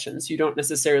these questions. You don't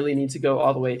necessarily need to go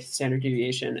all the way to standard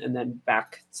deviation and then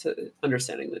back to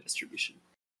understanding the distribution.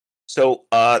 So,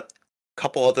 a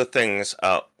couple other things.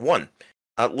 One,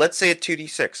 let's say at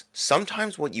 2d6.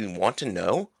 Sometimes what you want to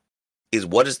know is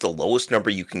what is the lowest number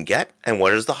you can get and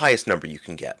what is the highest number you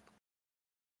can get.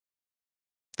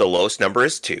 The lowest number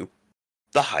is 2.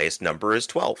 The highest number is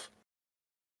 12.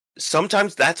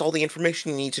 Sometimes that's all the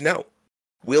information you need to know.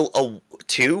 Will a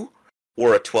 2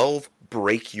 or a 12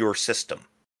 break your system?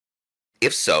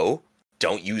 If so,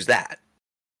 don't use that.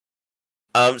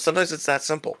 Sometimes it's that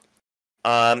simple.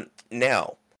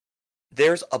 Now,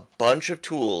 there's a bunch of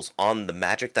tools on the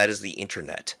magic that is the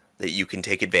internet that you can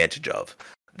take advantage of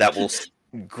that will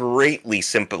greatly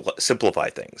simplify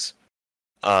things.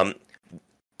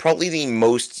 Probably the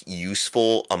most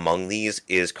useful among these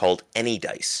is called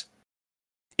AnyDice.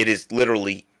 It is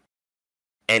literally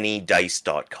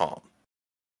anydice.com.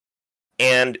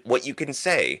 And what you can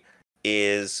say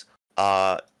is,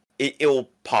 it will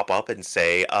pop up and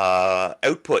say,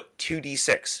 output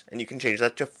 2d6, and you can change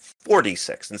that to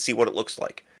 4d6 and see what it looks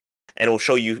like. And it will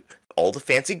show you all the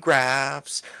fancy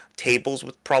graphs, tables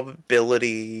with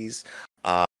probabilities,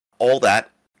 all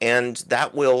that, and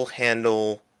that will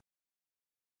handle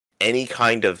any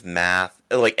kind of math,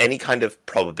 like any kind of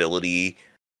probability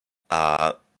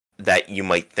that you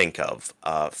might think of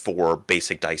for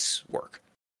basic dice work.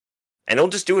 And it'll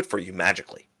just do it for you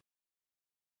magically.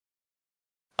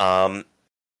 I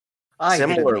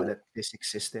didn't know that this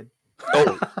existed.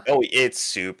 oh, it's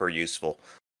super useful.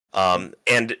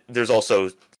 And there's also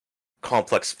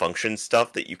complex function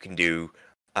stuff that you can do.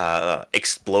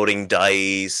 Exploding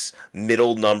dice,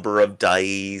 middle number of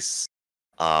dice,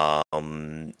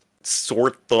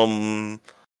 sort them,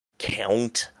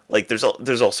 count. Like there's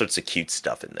all sorts of cute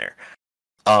stuff in there.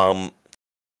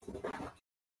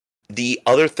 The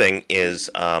other thing is,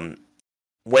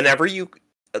 whenever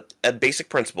a basic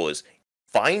principle is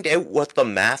find out what the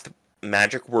math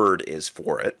magic word is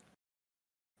for it,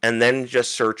 and then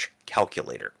just search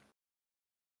calculator.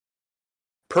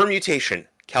 Permutation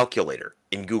calculator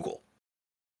in Google.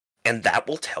 And that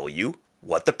will tell you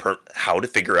what how to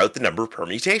figure out the number of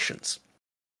permutations.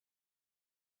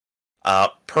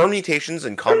 Permutations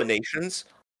and combinations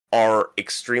are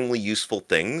extremely useful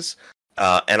things,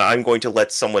 and I'm going to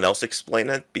let someone else explain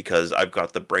it because I've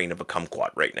got the brain of a kumquat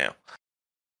right now.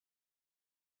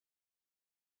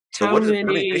 So what is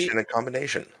permutation and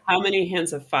combination? How many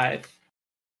hands of 5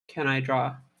 can I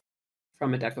draw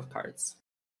from a deck of cards?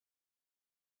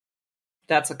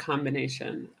 That's a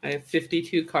combination. I have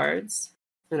 52 cards,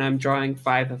 and I'm drawing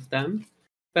 5 of them,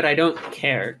 but I don't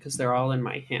care because they're all in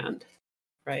my hand,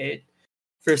 right?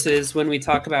 Versus when we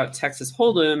talk about Texas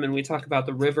Hold'em and we talk about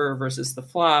the river versus the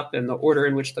flop and the order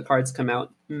in which the cards come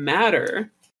out matter,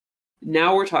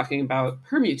 now we're talking about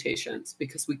permutations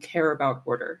because we care about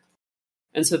order.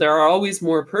 And so there are always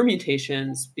more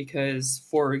permutations because,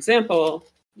 for example,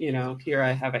 here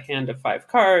I have a hand of 5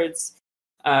 cards,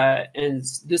 and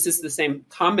this is the same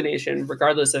combination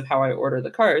regardless of how I order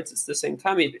the cards. It's the same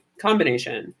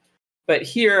combination. But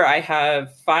here I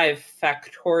have 5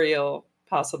 factorial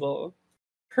possible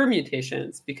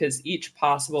permutations because each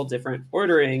possible different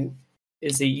ordering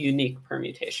is a unique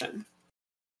permutation.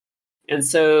 And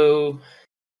so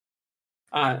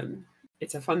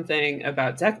it's a fun thing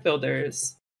about deck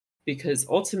builders because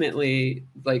ultimately,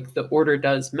 like, the order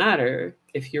does matter.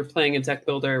 If you're playing a deck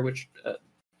builder, which,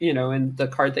 and the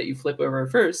card that you flip over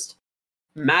first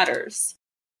matters.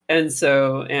 And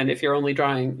so, and if you're only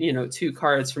drawing, 2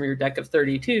 cards from your deck of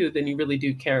 32, then you really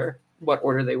do care what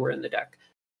order they were in the deck.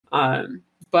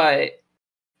 But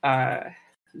there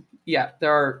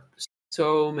are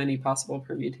so many possible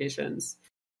permutations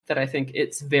that I think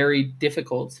it's very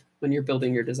difficult when you're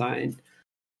building your design.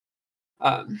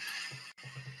 I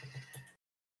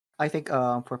think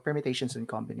for permutations and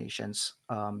combinations,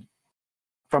 from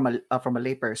a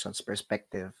layperson's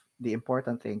perspective, the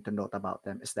important thing to note about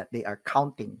them is that they are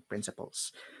counting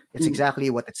principles. It's exactly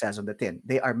what it says on the tin.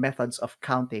 They are methods of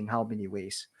counting how many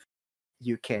ways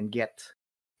you can get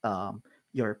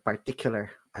your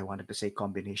particular, I wanted to say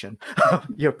combination,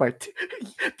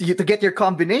 to get your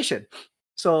combination.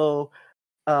 So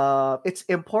it's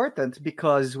important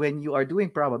because when you are doing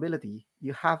probability,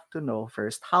 you have to know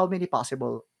first how many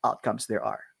possible outcomes there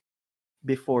are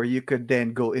before you could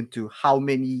then go into how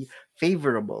many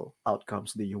favorable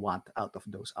outcomes do you want out of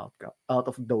those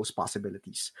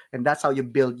possibilities. And that's how you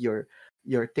build your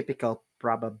typical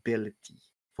probability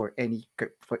for any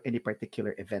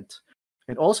particular event.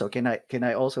 And also, can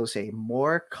I also say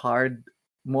more cards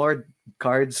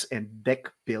and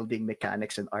deck building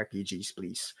mechanics in RPGs,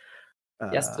 please?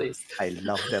 Yes, please. I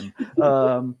love them.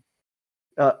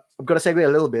 I'm gonna segue a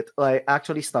little bit. I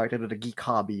actually started with a geek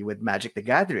hobby with Magic the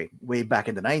Gathering way back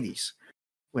in the 90s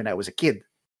when I was a kid,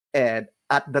 and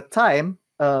at the time,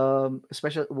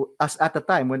 especially at the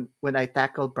time when I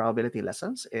tackled probability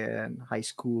lessons in high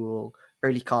school,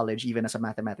 early college, even as a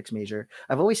mathematics major,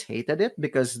 I've always hated it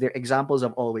because their examples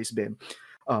have always been,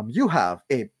 you have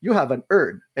an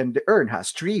urn, and the urn has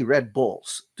 3 red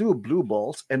balls, 2 blue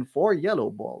balls, and 4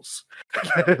 yellow balls.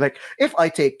 Like, if I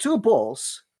take 2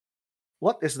 balls,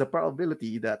 what is the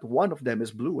probability that one of them is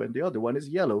blue and the other one is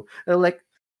yellow? Like,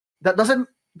 that doesn't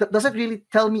really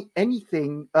tell me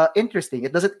anything interesting.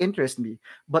 It doesn't interest me.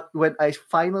 But when I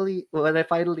finally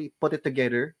put it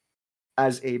together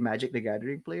as a Magic the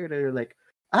Gathering player, they're like,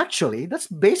 actually, that's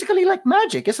basically like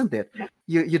Magic, isn't it?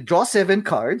 You draw 7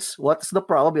 cards. What's the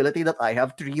probability that I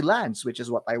have 3 lands, which is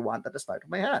what I want at the start of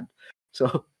my hand?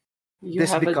 So you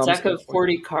have a deck of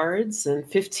 40 cards, and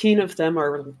 15 of them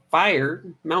are fire,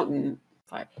 mountain,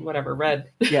 whatever, red.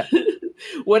 Yeah.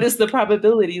 What is the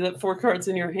probability that 4 cards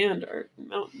in your hand are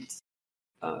mountains?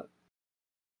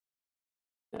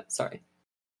 Sorry.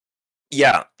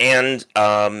 Yeah, and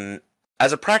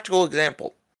as a practical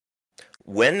example,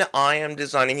 when I am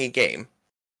designing a game,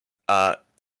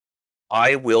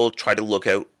 I will try to look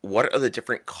out what are the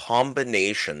different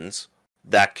combinations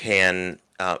that can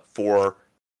for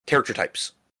character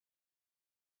types.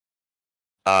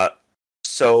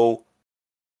 So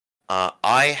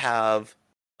I have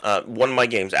one of my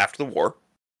games after the war.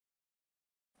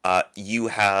 You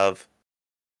have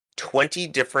 20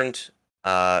 different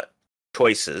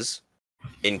choices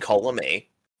in column A,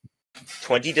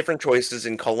 20 different choices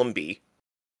in column B,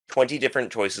 20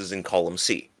 different choices in column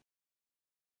C.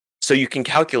 So you can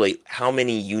calculate how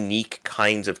many unique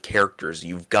kinds of characters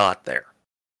you've got there.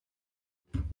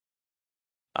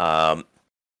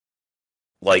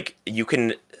 Like, you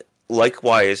can,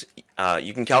 likewise,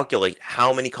 you can calculate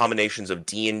how many combinations of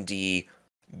D&D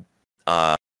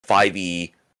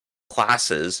 5e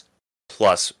classes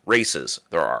plus races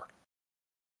there are.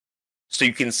 So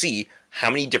you can see how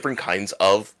many different kinds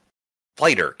of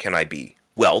fighter can I be.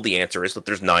 Well, the answer is that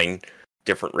there's 9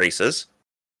 different races.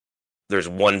 There's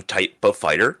 1 type of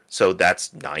fighter, so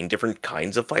that's 9 different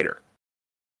kinds of fighter.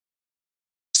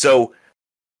 So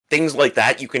things like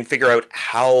that, you can figure out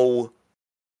how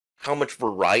much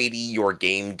variety your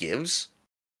game gives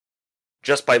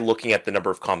just by looking at the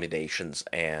number of combinations,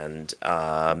 and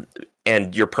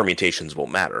your permutations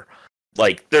won't matter.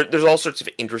 Like, there's all sorts of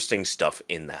interesting stuff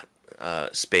in that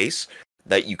space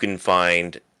that you can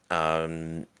find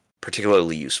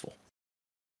particularly useful.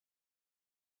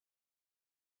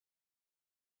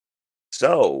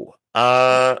 So,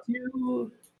 sorry.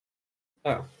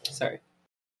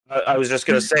 I was just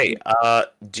going to say,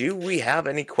 do we have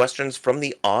any questions from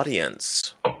the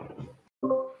audience?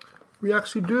 We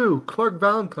actually do. Clark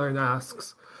Valentine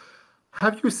asks,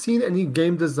 have you seen any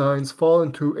game designs fall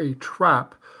into a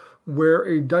trap where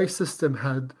a dice system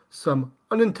had some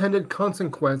unintended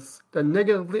consequence that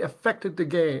negatively affected the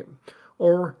game?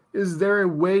 Or is there a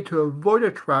way to avoid a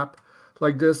trap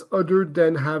like this other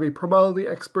than have a probability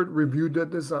expert review the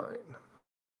design?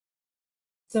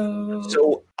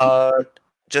 So,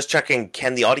 just checking,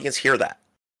 can the audience hear that?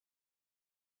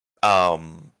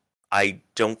 I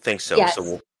don't think so. Yes. So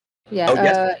we'll... Yeah. Oh,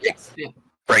 yes. Yes. Yeah.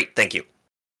 Great, thank you.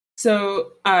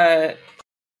 So I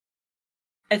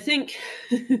think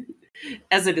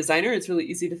as a designer, it's really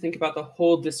easy to think about the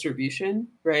whole distribution,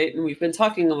 right? And we've been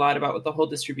talking a lot about what the whole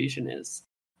distribution is.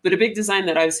 But a big design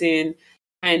that I've seen,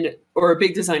 or a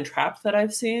big design trap that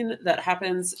I've seen that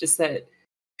happens, is that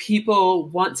people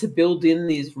want to build in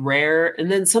these rare,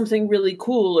 and then something really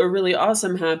cool or really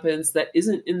awesome happens that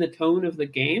isn't in the tone of the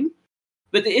game.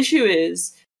 But the issue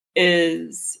is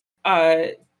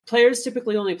players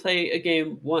typically only play a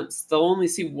game once. They'll only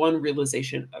see one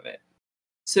realization of it.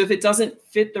 So if it doesn't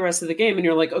fit the rest of the game, and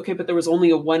you're like, okay, but there was only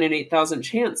a 1 in 8,000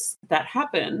 chance that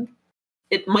happened,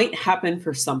 it might happen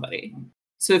for somebody.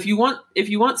 So if you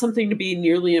want something to be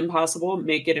nearly impossible,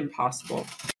 make it impossible.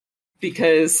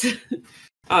 Because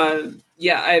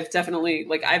I've definitely,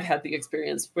 I've had the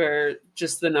experience where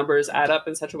just the numbers add up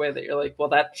in such a way that you're like, well,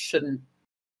 that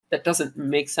doesn't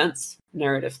make sense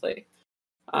narratively.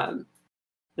 And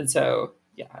so,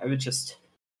 yeah, I would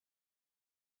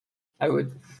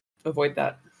avoid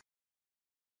that.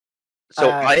 So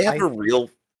I have a real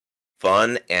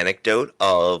fun anecdote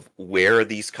of where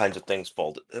these kinds of things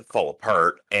fall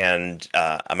apart, and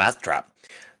a math trap.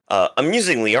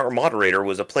 Amusingly, our moderator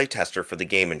was a playtester for the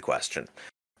game in question.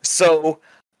 So,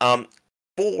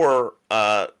 for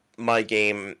my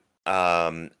game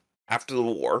After the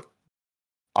War,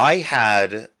 I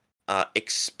had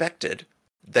expected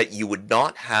that you would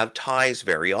not have ties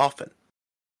very often,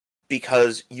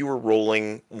 because you were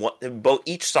rolling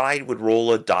each side would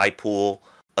roll a die pool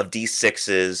of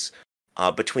d6s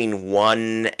between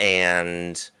 1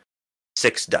 and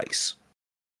 6 dice.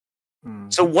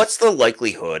 So what's the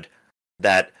likelihood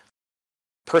that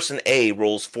person A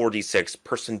rolls 4d6,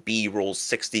 person B rolls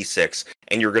 6d6,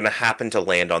 and you're going to happen to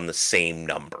land on the same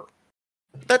number?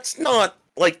 That's not,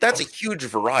 that's a huge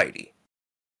variety.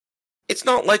 It's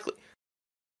not likely.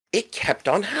 It kept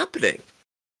on happening.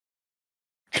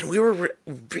 And we were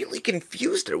really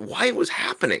confused at why it was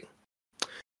happening.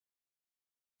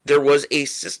 There was a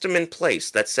system in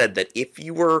place that said that if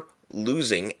you were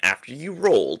losing after you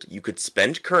rolled, you could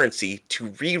spend currency to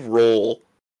re-roll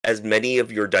as many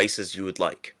of your dice as you would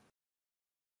like.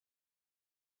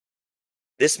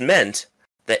 This meant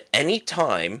that any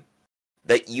time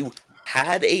that you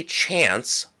had a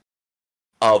chance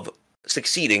of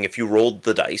succeeding if you rolled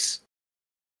the dice,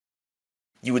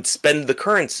 you would spend the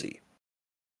currency.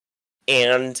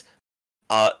 And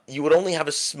you would only have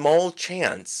a small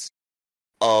chance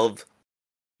of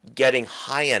getting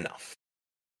high enough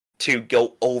to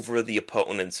go over the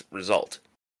opponent's result.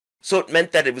 So it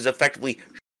meant that it was effectively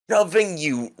shoving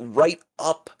you right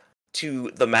up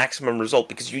to the maximum result,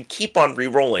 because you'd keep on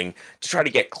re-rolling to try to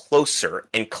get closer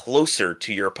and closer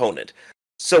to your opponent.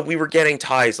 So we were getting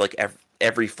ties like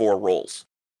every 4 rolls,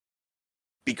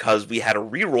 because we had a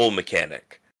re-roll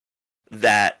mechanic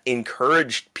that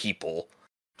encouraged people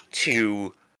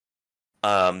to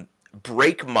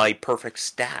break my perfect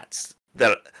stats,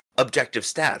 that objective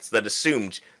stats that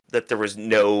assumed that there was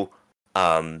no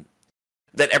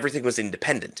that everything was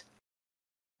independent.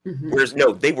 Mm-hmm. Whereas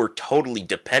no, they were totally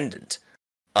dependent,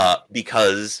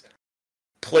 because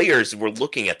players were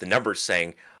looking at the numbers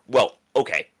saying, well,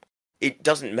 okay, it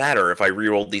doesn't matter if I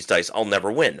reroll these dice, I'll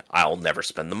never win. I'll never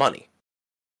spend the money.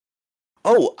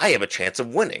 Oh, I have a chance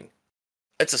of winning.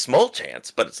 It's a small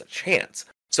chance, but it's a chance.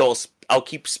 So I'll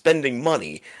keep spending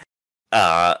money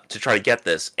to try to get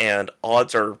this, and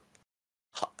odds are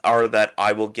that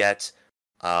I will get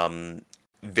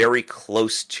very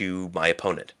close to my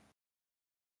opponent.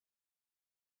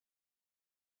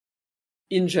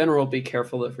 In general, be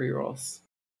careful of rerolls.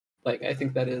 I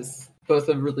think that is both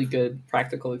a really good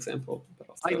practical example, but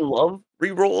also... I love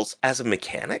rerolls as a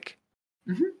mechanic,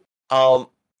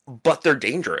 but they're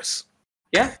dangerous.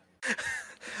 Yeah.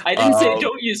 I didn't say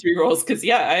don't use rerolls, because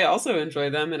I also enjoy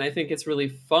them, and I think it's really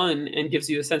fun and gives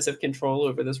you a sense of control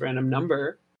over this random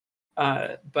number.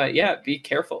 But yeah, be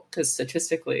careful, because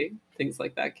statistically, things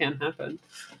like that can happen.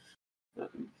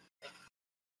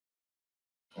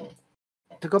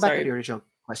 To go back to the original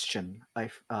question,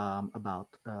 about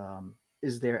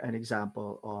is there an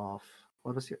example of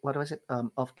what was it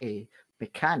of a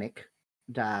mechanic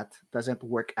that doesn't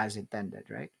work as intended,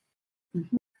 right?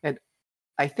 Mm-hmm. And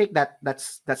I think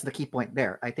that's the key point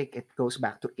there. I think it goes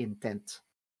back to intent.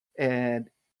 And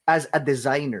as a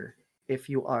designer, if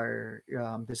you are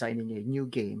designing a new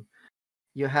game,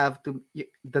 you have to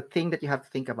the thing that you have to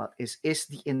think about is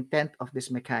the intent of this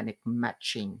mechanic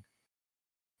matching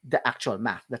the actual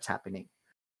math that's happening?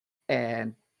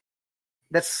 And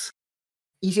that's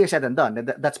easier said than done.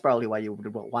 That's probably why you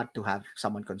would want to have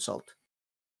someone consult.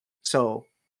 So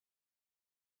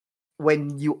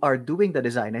when you are doing the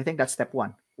design, I think that's step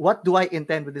one. What do I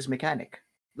intend with this mechanic?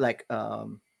 Like,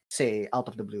 say, out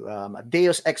of the blue,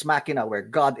 Deus Ex Machina, where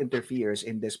God interferes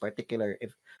in this particular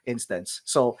instance.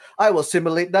 So I will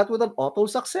simulate that with an auto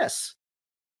success.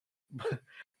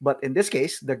 But in this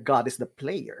case, the God is the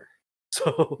player.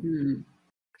 So,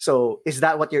 so is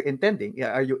that what you're intending?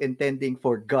 Yeah, are you intending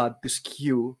for God to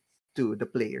skew to the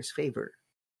player's favor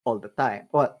all the time?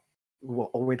 Or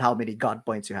with how many God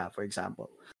points you have, for example?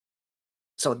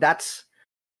 So that's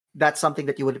something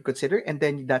that you would consider, and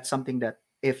then that's something that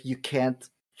if you can't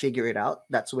figure it out,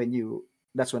 that's when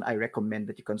I recommend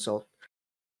that you consult.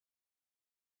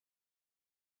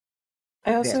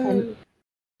 I also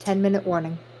 10-minute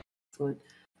warning. Excellent.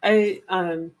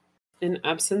 In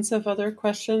absence of other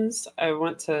questions, I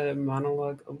want to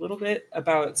monologue a little bit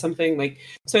about something like,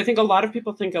 so I think a lot of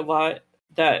people think a lot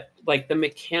that like the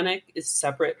mechanic is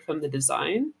separate from the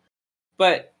design,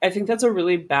 but I think that's a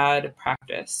really bad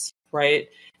practice, right?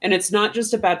 And it's not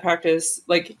just a bad practice,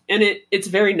 like, and it's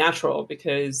very natural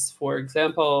because, for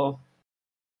example,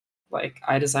 like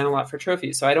I design a lot for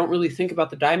trophies, so I don't really think about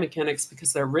the die mechanics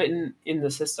because they're written in the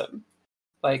system.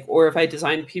 Like, or if I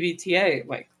design PBTA,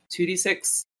 like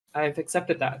 2d6, I've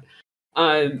accepted that.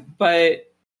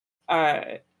 But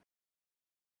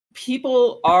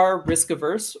people are risk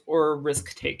averse or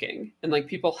risk taking, and like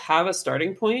people have a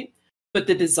starting point, but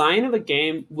the design of a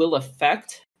game will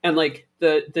affect, and like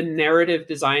the narrative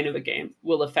design of a game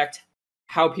will affect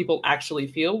how people actually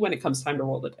feel when it comes time to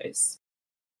roll the dice.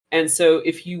 And so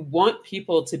if you want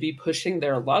people to be pushing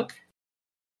their luck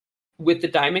with the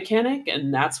die mechanic,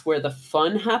 and that's where the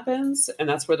fun happens, and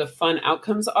that's where the fun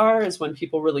outcomes are, is when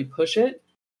people really push it,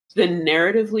 then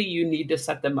narratively you need to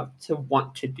set them up to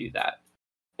want to do that.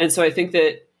 And so I think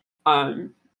that,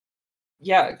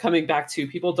 coming back to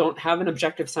people don't have an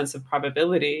objective sense of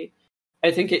probability, I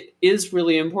think it is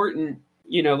really important,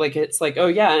 like it's like, oh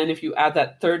yeah, and if you add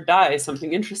that third die,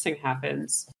 something interesting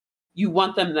happens. You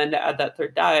want them then to add that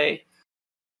third die,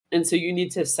 and so you need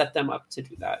to set them up to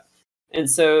do that. And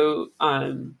so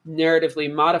narratively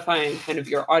modifying kind of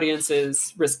your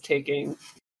audience's risk-taking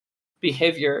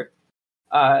behavior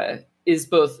is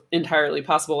both entirely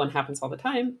possible and happens all the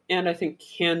time, and I think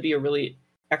can be a really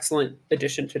excellent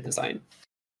addition to design.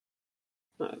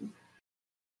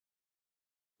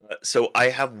 So I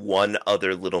have one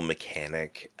other little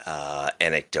mechanic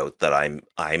anecdote that I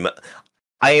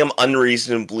am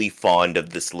unreasonably fond of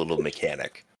this little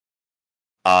mechanic.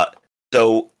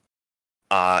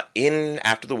 In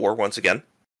After the War, once again,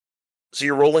 so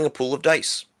you're rolling a pool of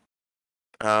dice.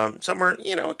 Somewhere,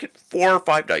 it could 4 or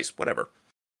 5 dice, whatever.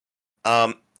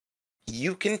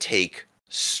 You can take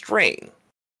strain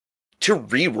to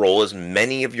re-roll as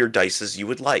many of your dice as you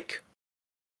would like.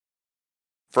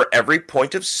 For every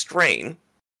point of strain,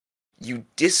 you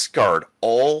discard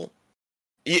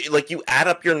you add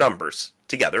up your numbers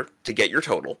together to get your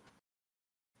total,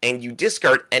 and you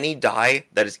discard any die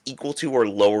that is equal to or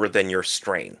lower than your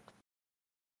strain.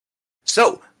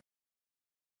 So,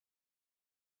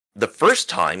 the first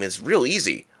time is real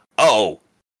easy. Oh,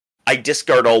 I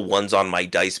discard all ones on my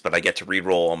dice, but I get to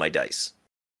re-roll all my dice.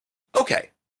 Okay.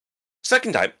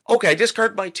 Second time, okay, I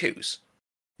discard my 2s,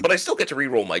 but I still get to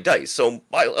re-roll my dice, so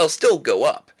I'll still go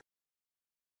up.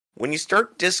 When you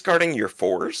start discarding your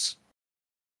 4s,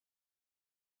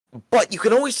 but you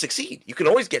can always succeed. You can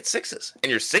always get 6s, and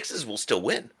your 6s will still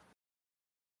win.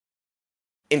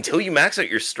 Until you max out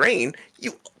your strain,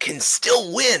 you can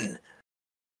still win.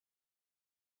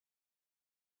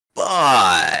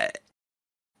 But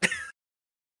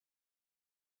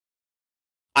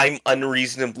I'm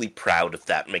unreasonably proud of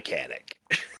that mechanic.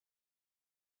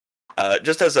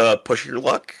 Just as a push your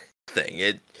luck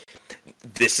thing,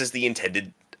 this is the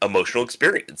intended emotional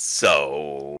experience,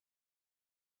 so...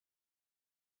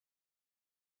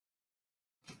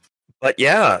 But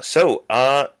yeah, so,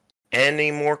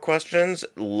 any more questions?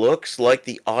 Looks like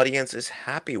the audience is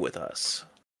happy with us.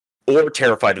 Or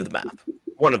terrified of the math.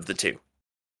 One of the two.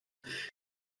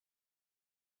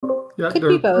 Yeah, Could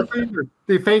be both.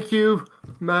 They thank you,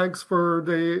 Mags, for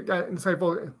the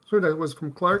insightful answer that was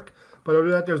from Clark. But other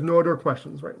than that, there's no other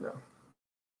questions right now.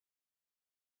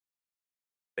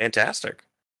 Fantastic.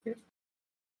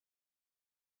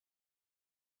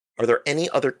 Are there any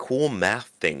other cool math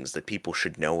things that people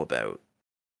should know about?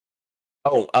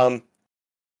 Oh,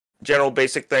 general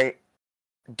basic thing.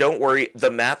 Don't worry, the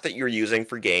math that you're using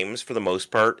for games, for the most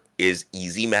part, is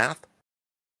easy math.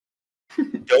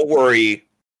 Don't worry,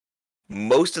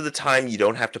 most of the time you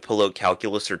don't have to pull out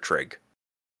calculus or trig.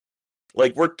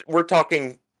 Like, we're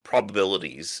talking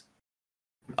probabilities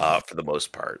for the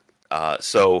most part.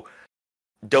 So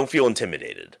don't feel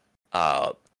intimidated.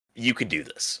 You could do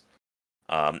this.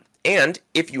 And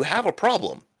if you have a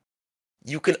problem,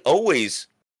 you can always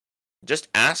just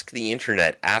ask the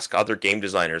internet, ask other game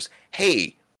designers,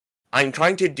 hey, I'm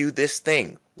trying to do this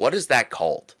thing. What is that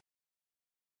called?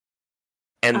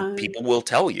 And people will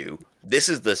tell you, this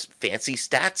is the fancy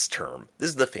stats term.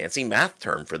 This is the fancy math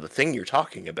term for the thing you're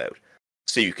talking about.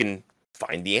 So you can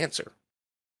find the answer.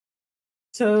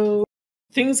 So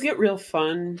things get real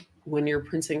fun when you're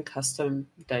printing custom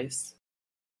dice.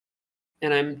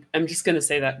 And I'm just going to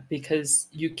say that because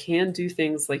you can do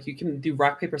things like you can do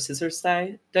rock, paper, scissors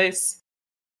dice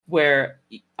where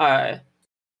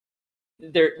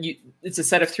it's a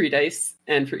set of 3 dice,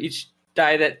 and for each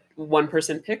die that one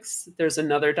person picks, there's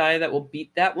another die that will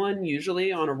beat that one,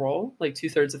 usually on a roll, like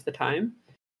 2/3 of the time.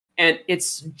 And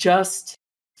it's just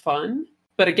fun.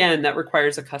 But again, that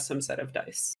requires a custom set of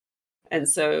dice. And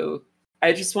so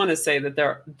I just want to say that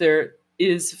there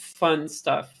is fun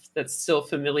stuff that's still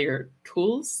familiar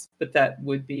tools, but that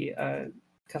would be a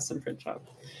custom print job.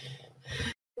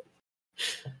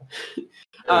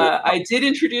 I did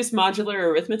introduce modular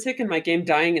arithmetic in my game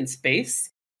Dying in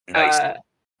Space. Nice.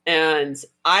 And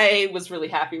I was really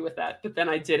happy with that. But then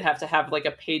I did have to have like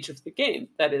a page of the game.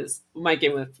 That is my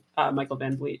game with Michael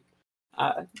Van Vliet.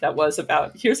 That was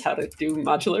about, here's how to do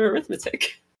modular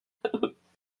arithmetic.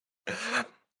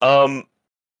 The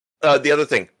other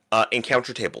thing,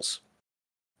 encounter tables.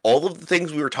 All of the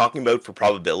things we were talking about for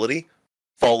probability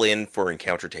fall in for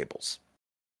encounter tables.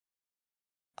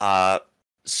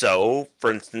 So,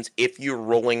 for instance, if you're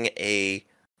rolling a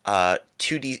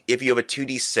 2D, if you have a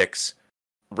 2d6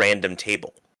 random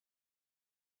table,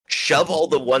 shove all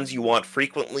the ones you want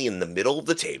frequently in the middle of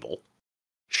the table.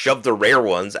 Shove the rare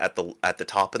ones at the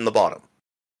top and the bottom.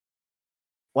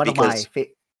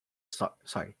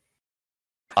 Sorry.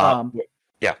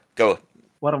 Yeah, go.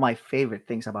 One of my favorite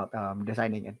things about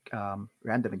designing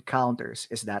random encounters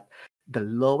is that the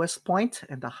lowest point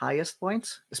and the highest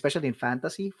points, especially in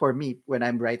fantasy, for me, when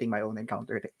I'm writing my own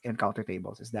encounter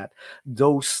tables, is that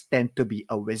those tend to be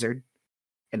a wizard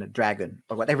and a dragon,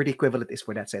 or whatever the equivalent is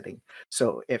for that setting.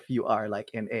 So if you are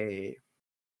like in a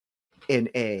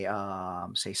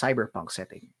say cyberpunk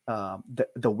setting,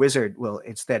 the wizard will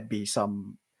instead be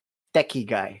some techie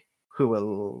guy who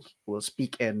will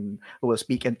speak in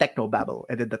technobabble,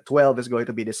 and then the 12 is going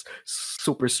to be this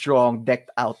super strong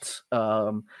decked out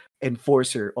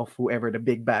enforcer of whoever the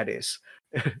big bad is.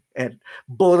 And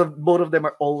both of them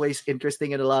are always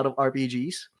interesting in a lot of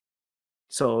RPGs.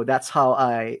 So that's how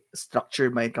I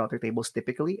structure my encounter tables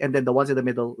typically. And then the ones in the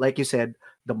middle, like you said,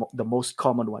 the most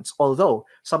common ones. Although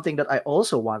something that I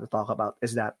also want to talk about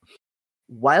is that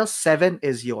while 7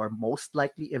 is your most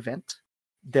likely event,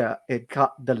 the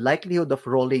likelihood of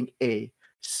rolling a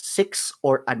 6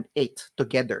 or an 8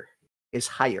 together is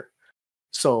higher.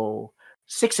 So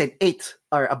 6 and 8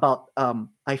 are about,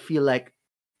 I feel like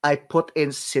I put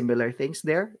in similar things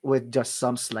there with just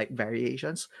some slight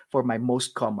variations for my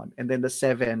most common. And then the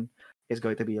 7 is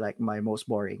going to be like my most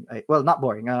boring. Well, not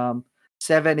boring.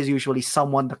 7 is usually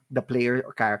someone the player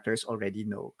or characters already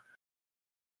know.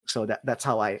 So that's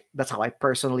how I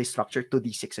personally structure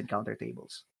 2d6 encounter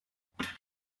tables.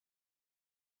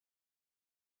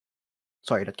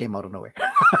 Sorry, that came out of nowhere.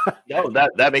 No,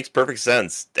 that makes perfect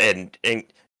sense. And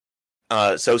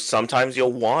so sometimes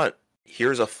you'll want,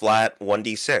 here's a flat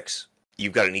 1d6.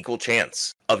 You've got an equal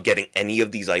chance of getting any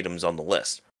of these items on the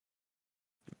list.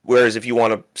 Whereas if you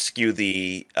want to skew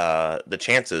the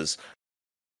chances,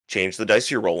 change the dice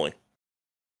you're rolling.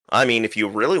 I mean, if you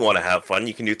really want to have fun,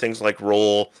 you can do things like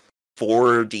roll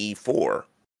 4d4.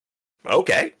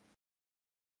 Okay.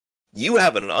 You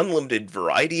have an unlimited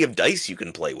variety of dice you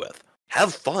can play with.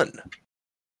 Have fun.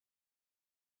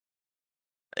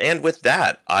 And with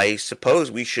that, I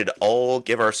suppose we should all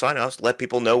give our sign-offs, let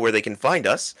people know where they can find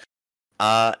us,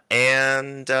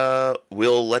 and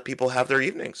we'll let people have their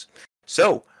evenings.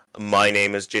 So, my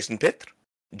name is Jason Pitt,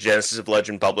 Genesis of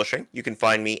Legend Publishing. You can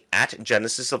find me at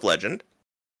Genesis of Legend,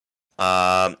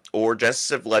 or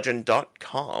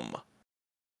genesisoflegend.com.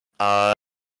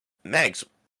 Mags,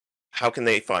 how can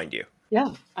they find you?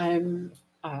 Yeah, I'm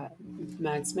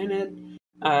Mags Maynard.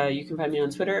 You can find me on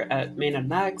Twitter at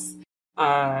MaynardMags.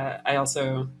 I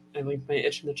linked my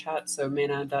itch in the chat, so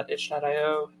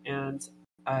maynard.itch.io, and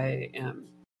I am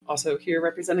also here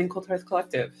representing Cold Hearth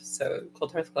Collective. So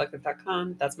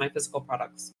coldhearthcollective.com, that's my physical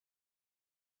products.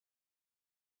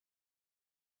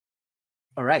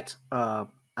 All right.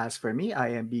 As for me, I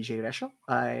am BJ Resho.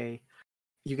 I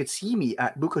you can see me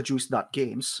at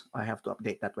bukojuice.games. I have to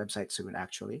update that website soon.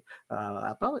 Actually,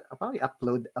 I'll probably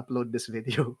upload this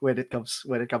video when it comes to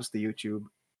YouTube.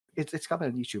 It's coming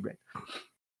on YouTube, right?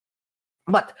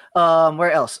 But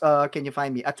where else can you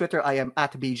find me? At Twitter, I am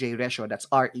at BJ Recio. That's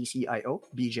RECIO,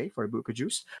 BJ for Buko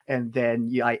Juice. And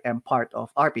then I am part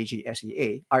of RPG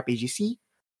SEA, RPGC.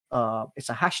 It's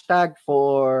a hashtag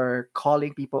for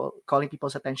calling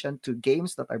people's attention to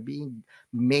games that are being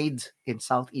made in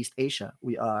Southeast Asia.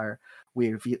 We've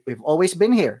always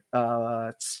been here.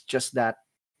 It's just that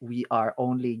we are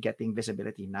only getting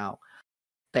visibility now.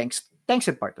 Thanks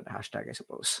in part to the hashtag, I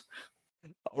suppose.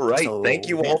 All right. Thank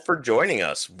you all for joining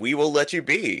us. We will let you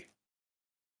be.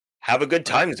 Have a good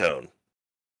time zone.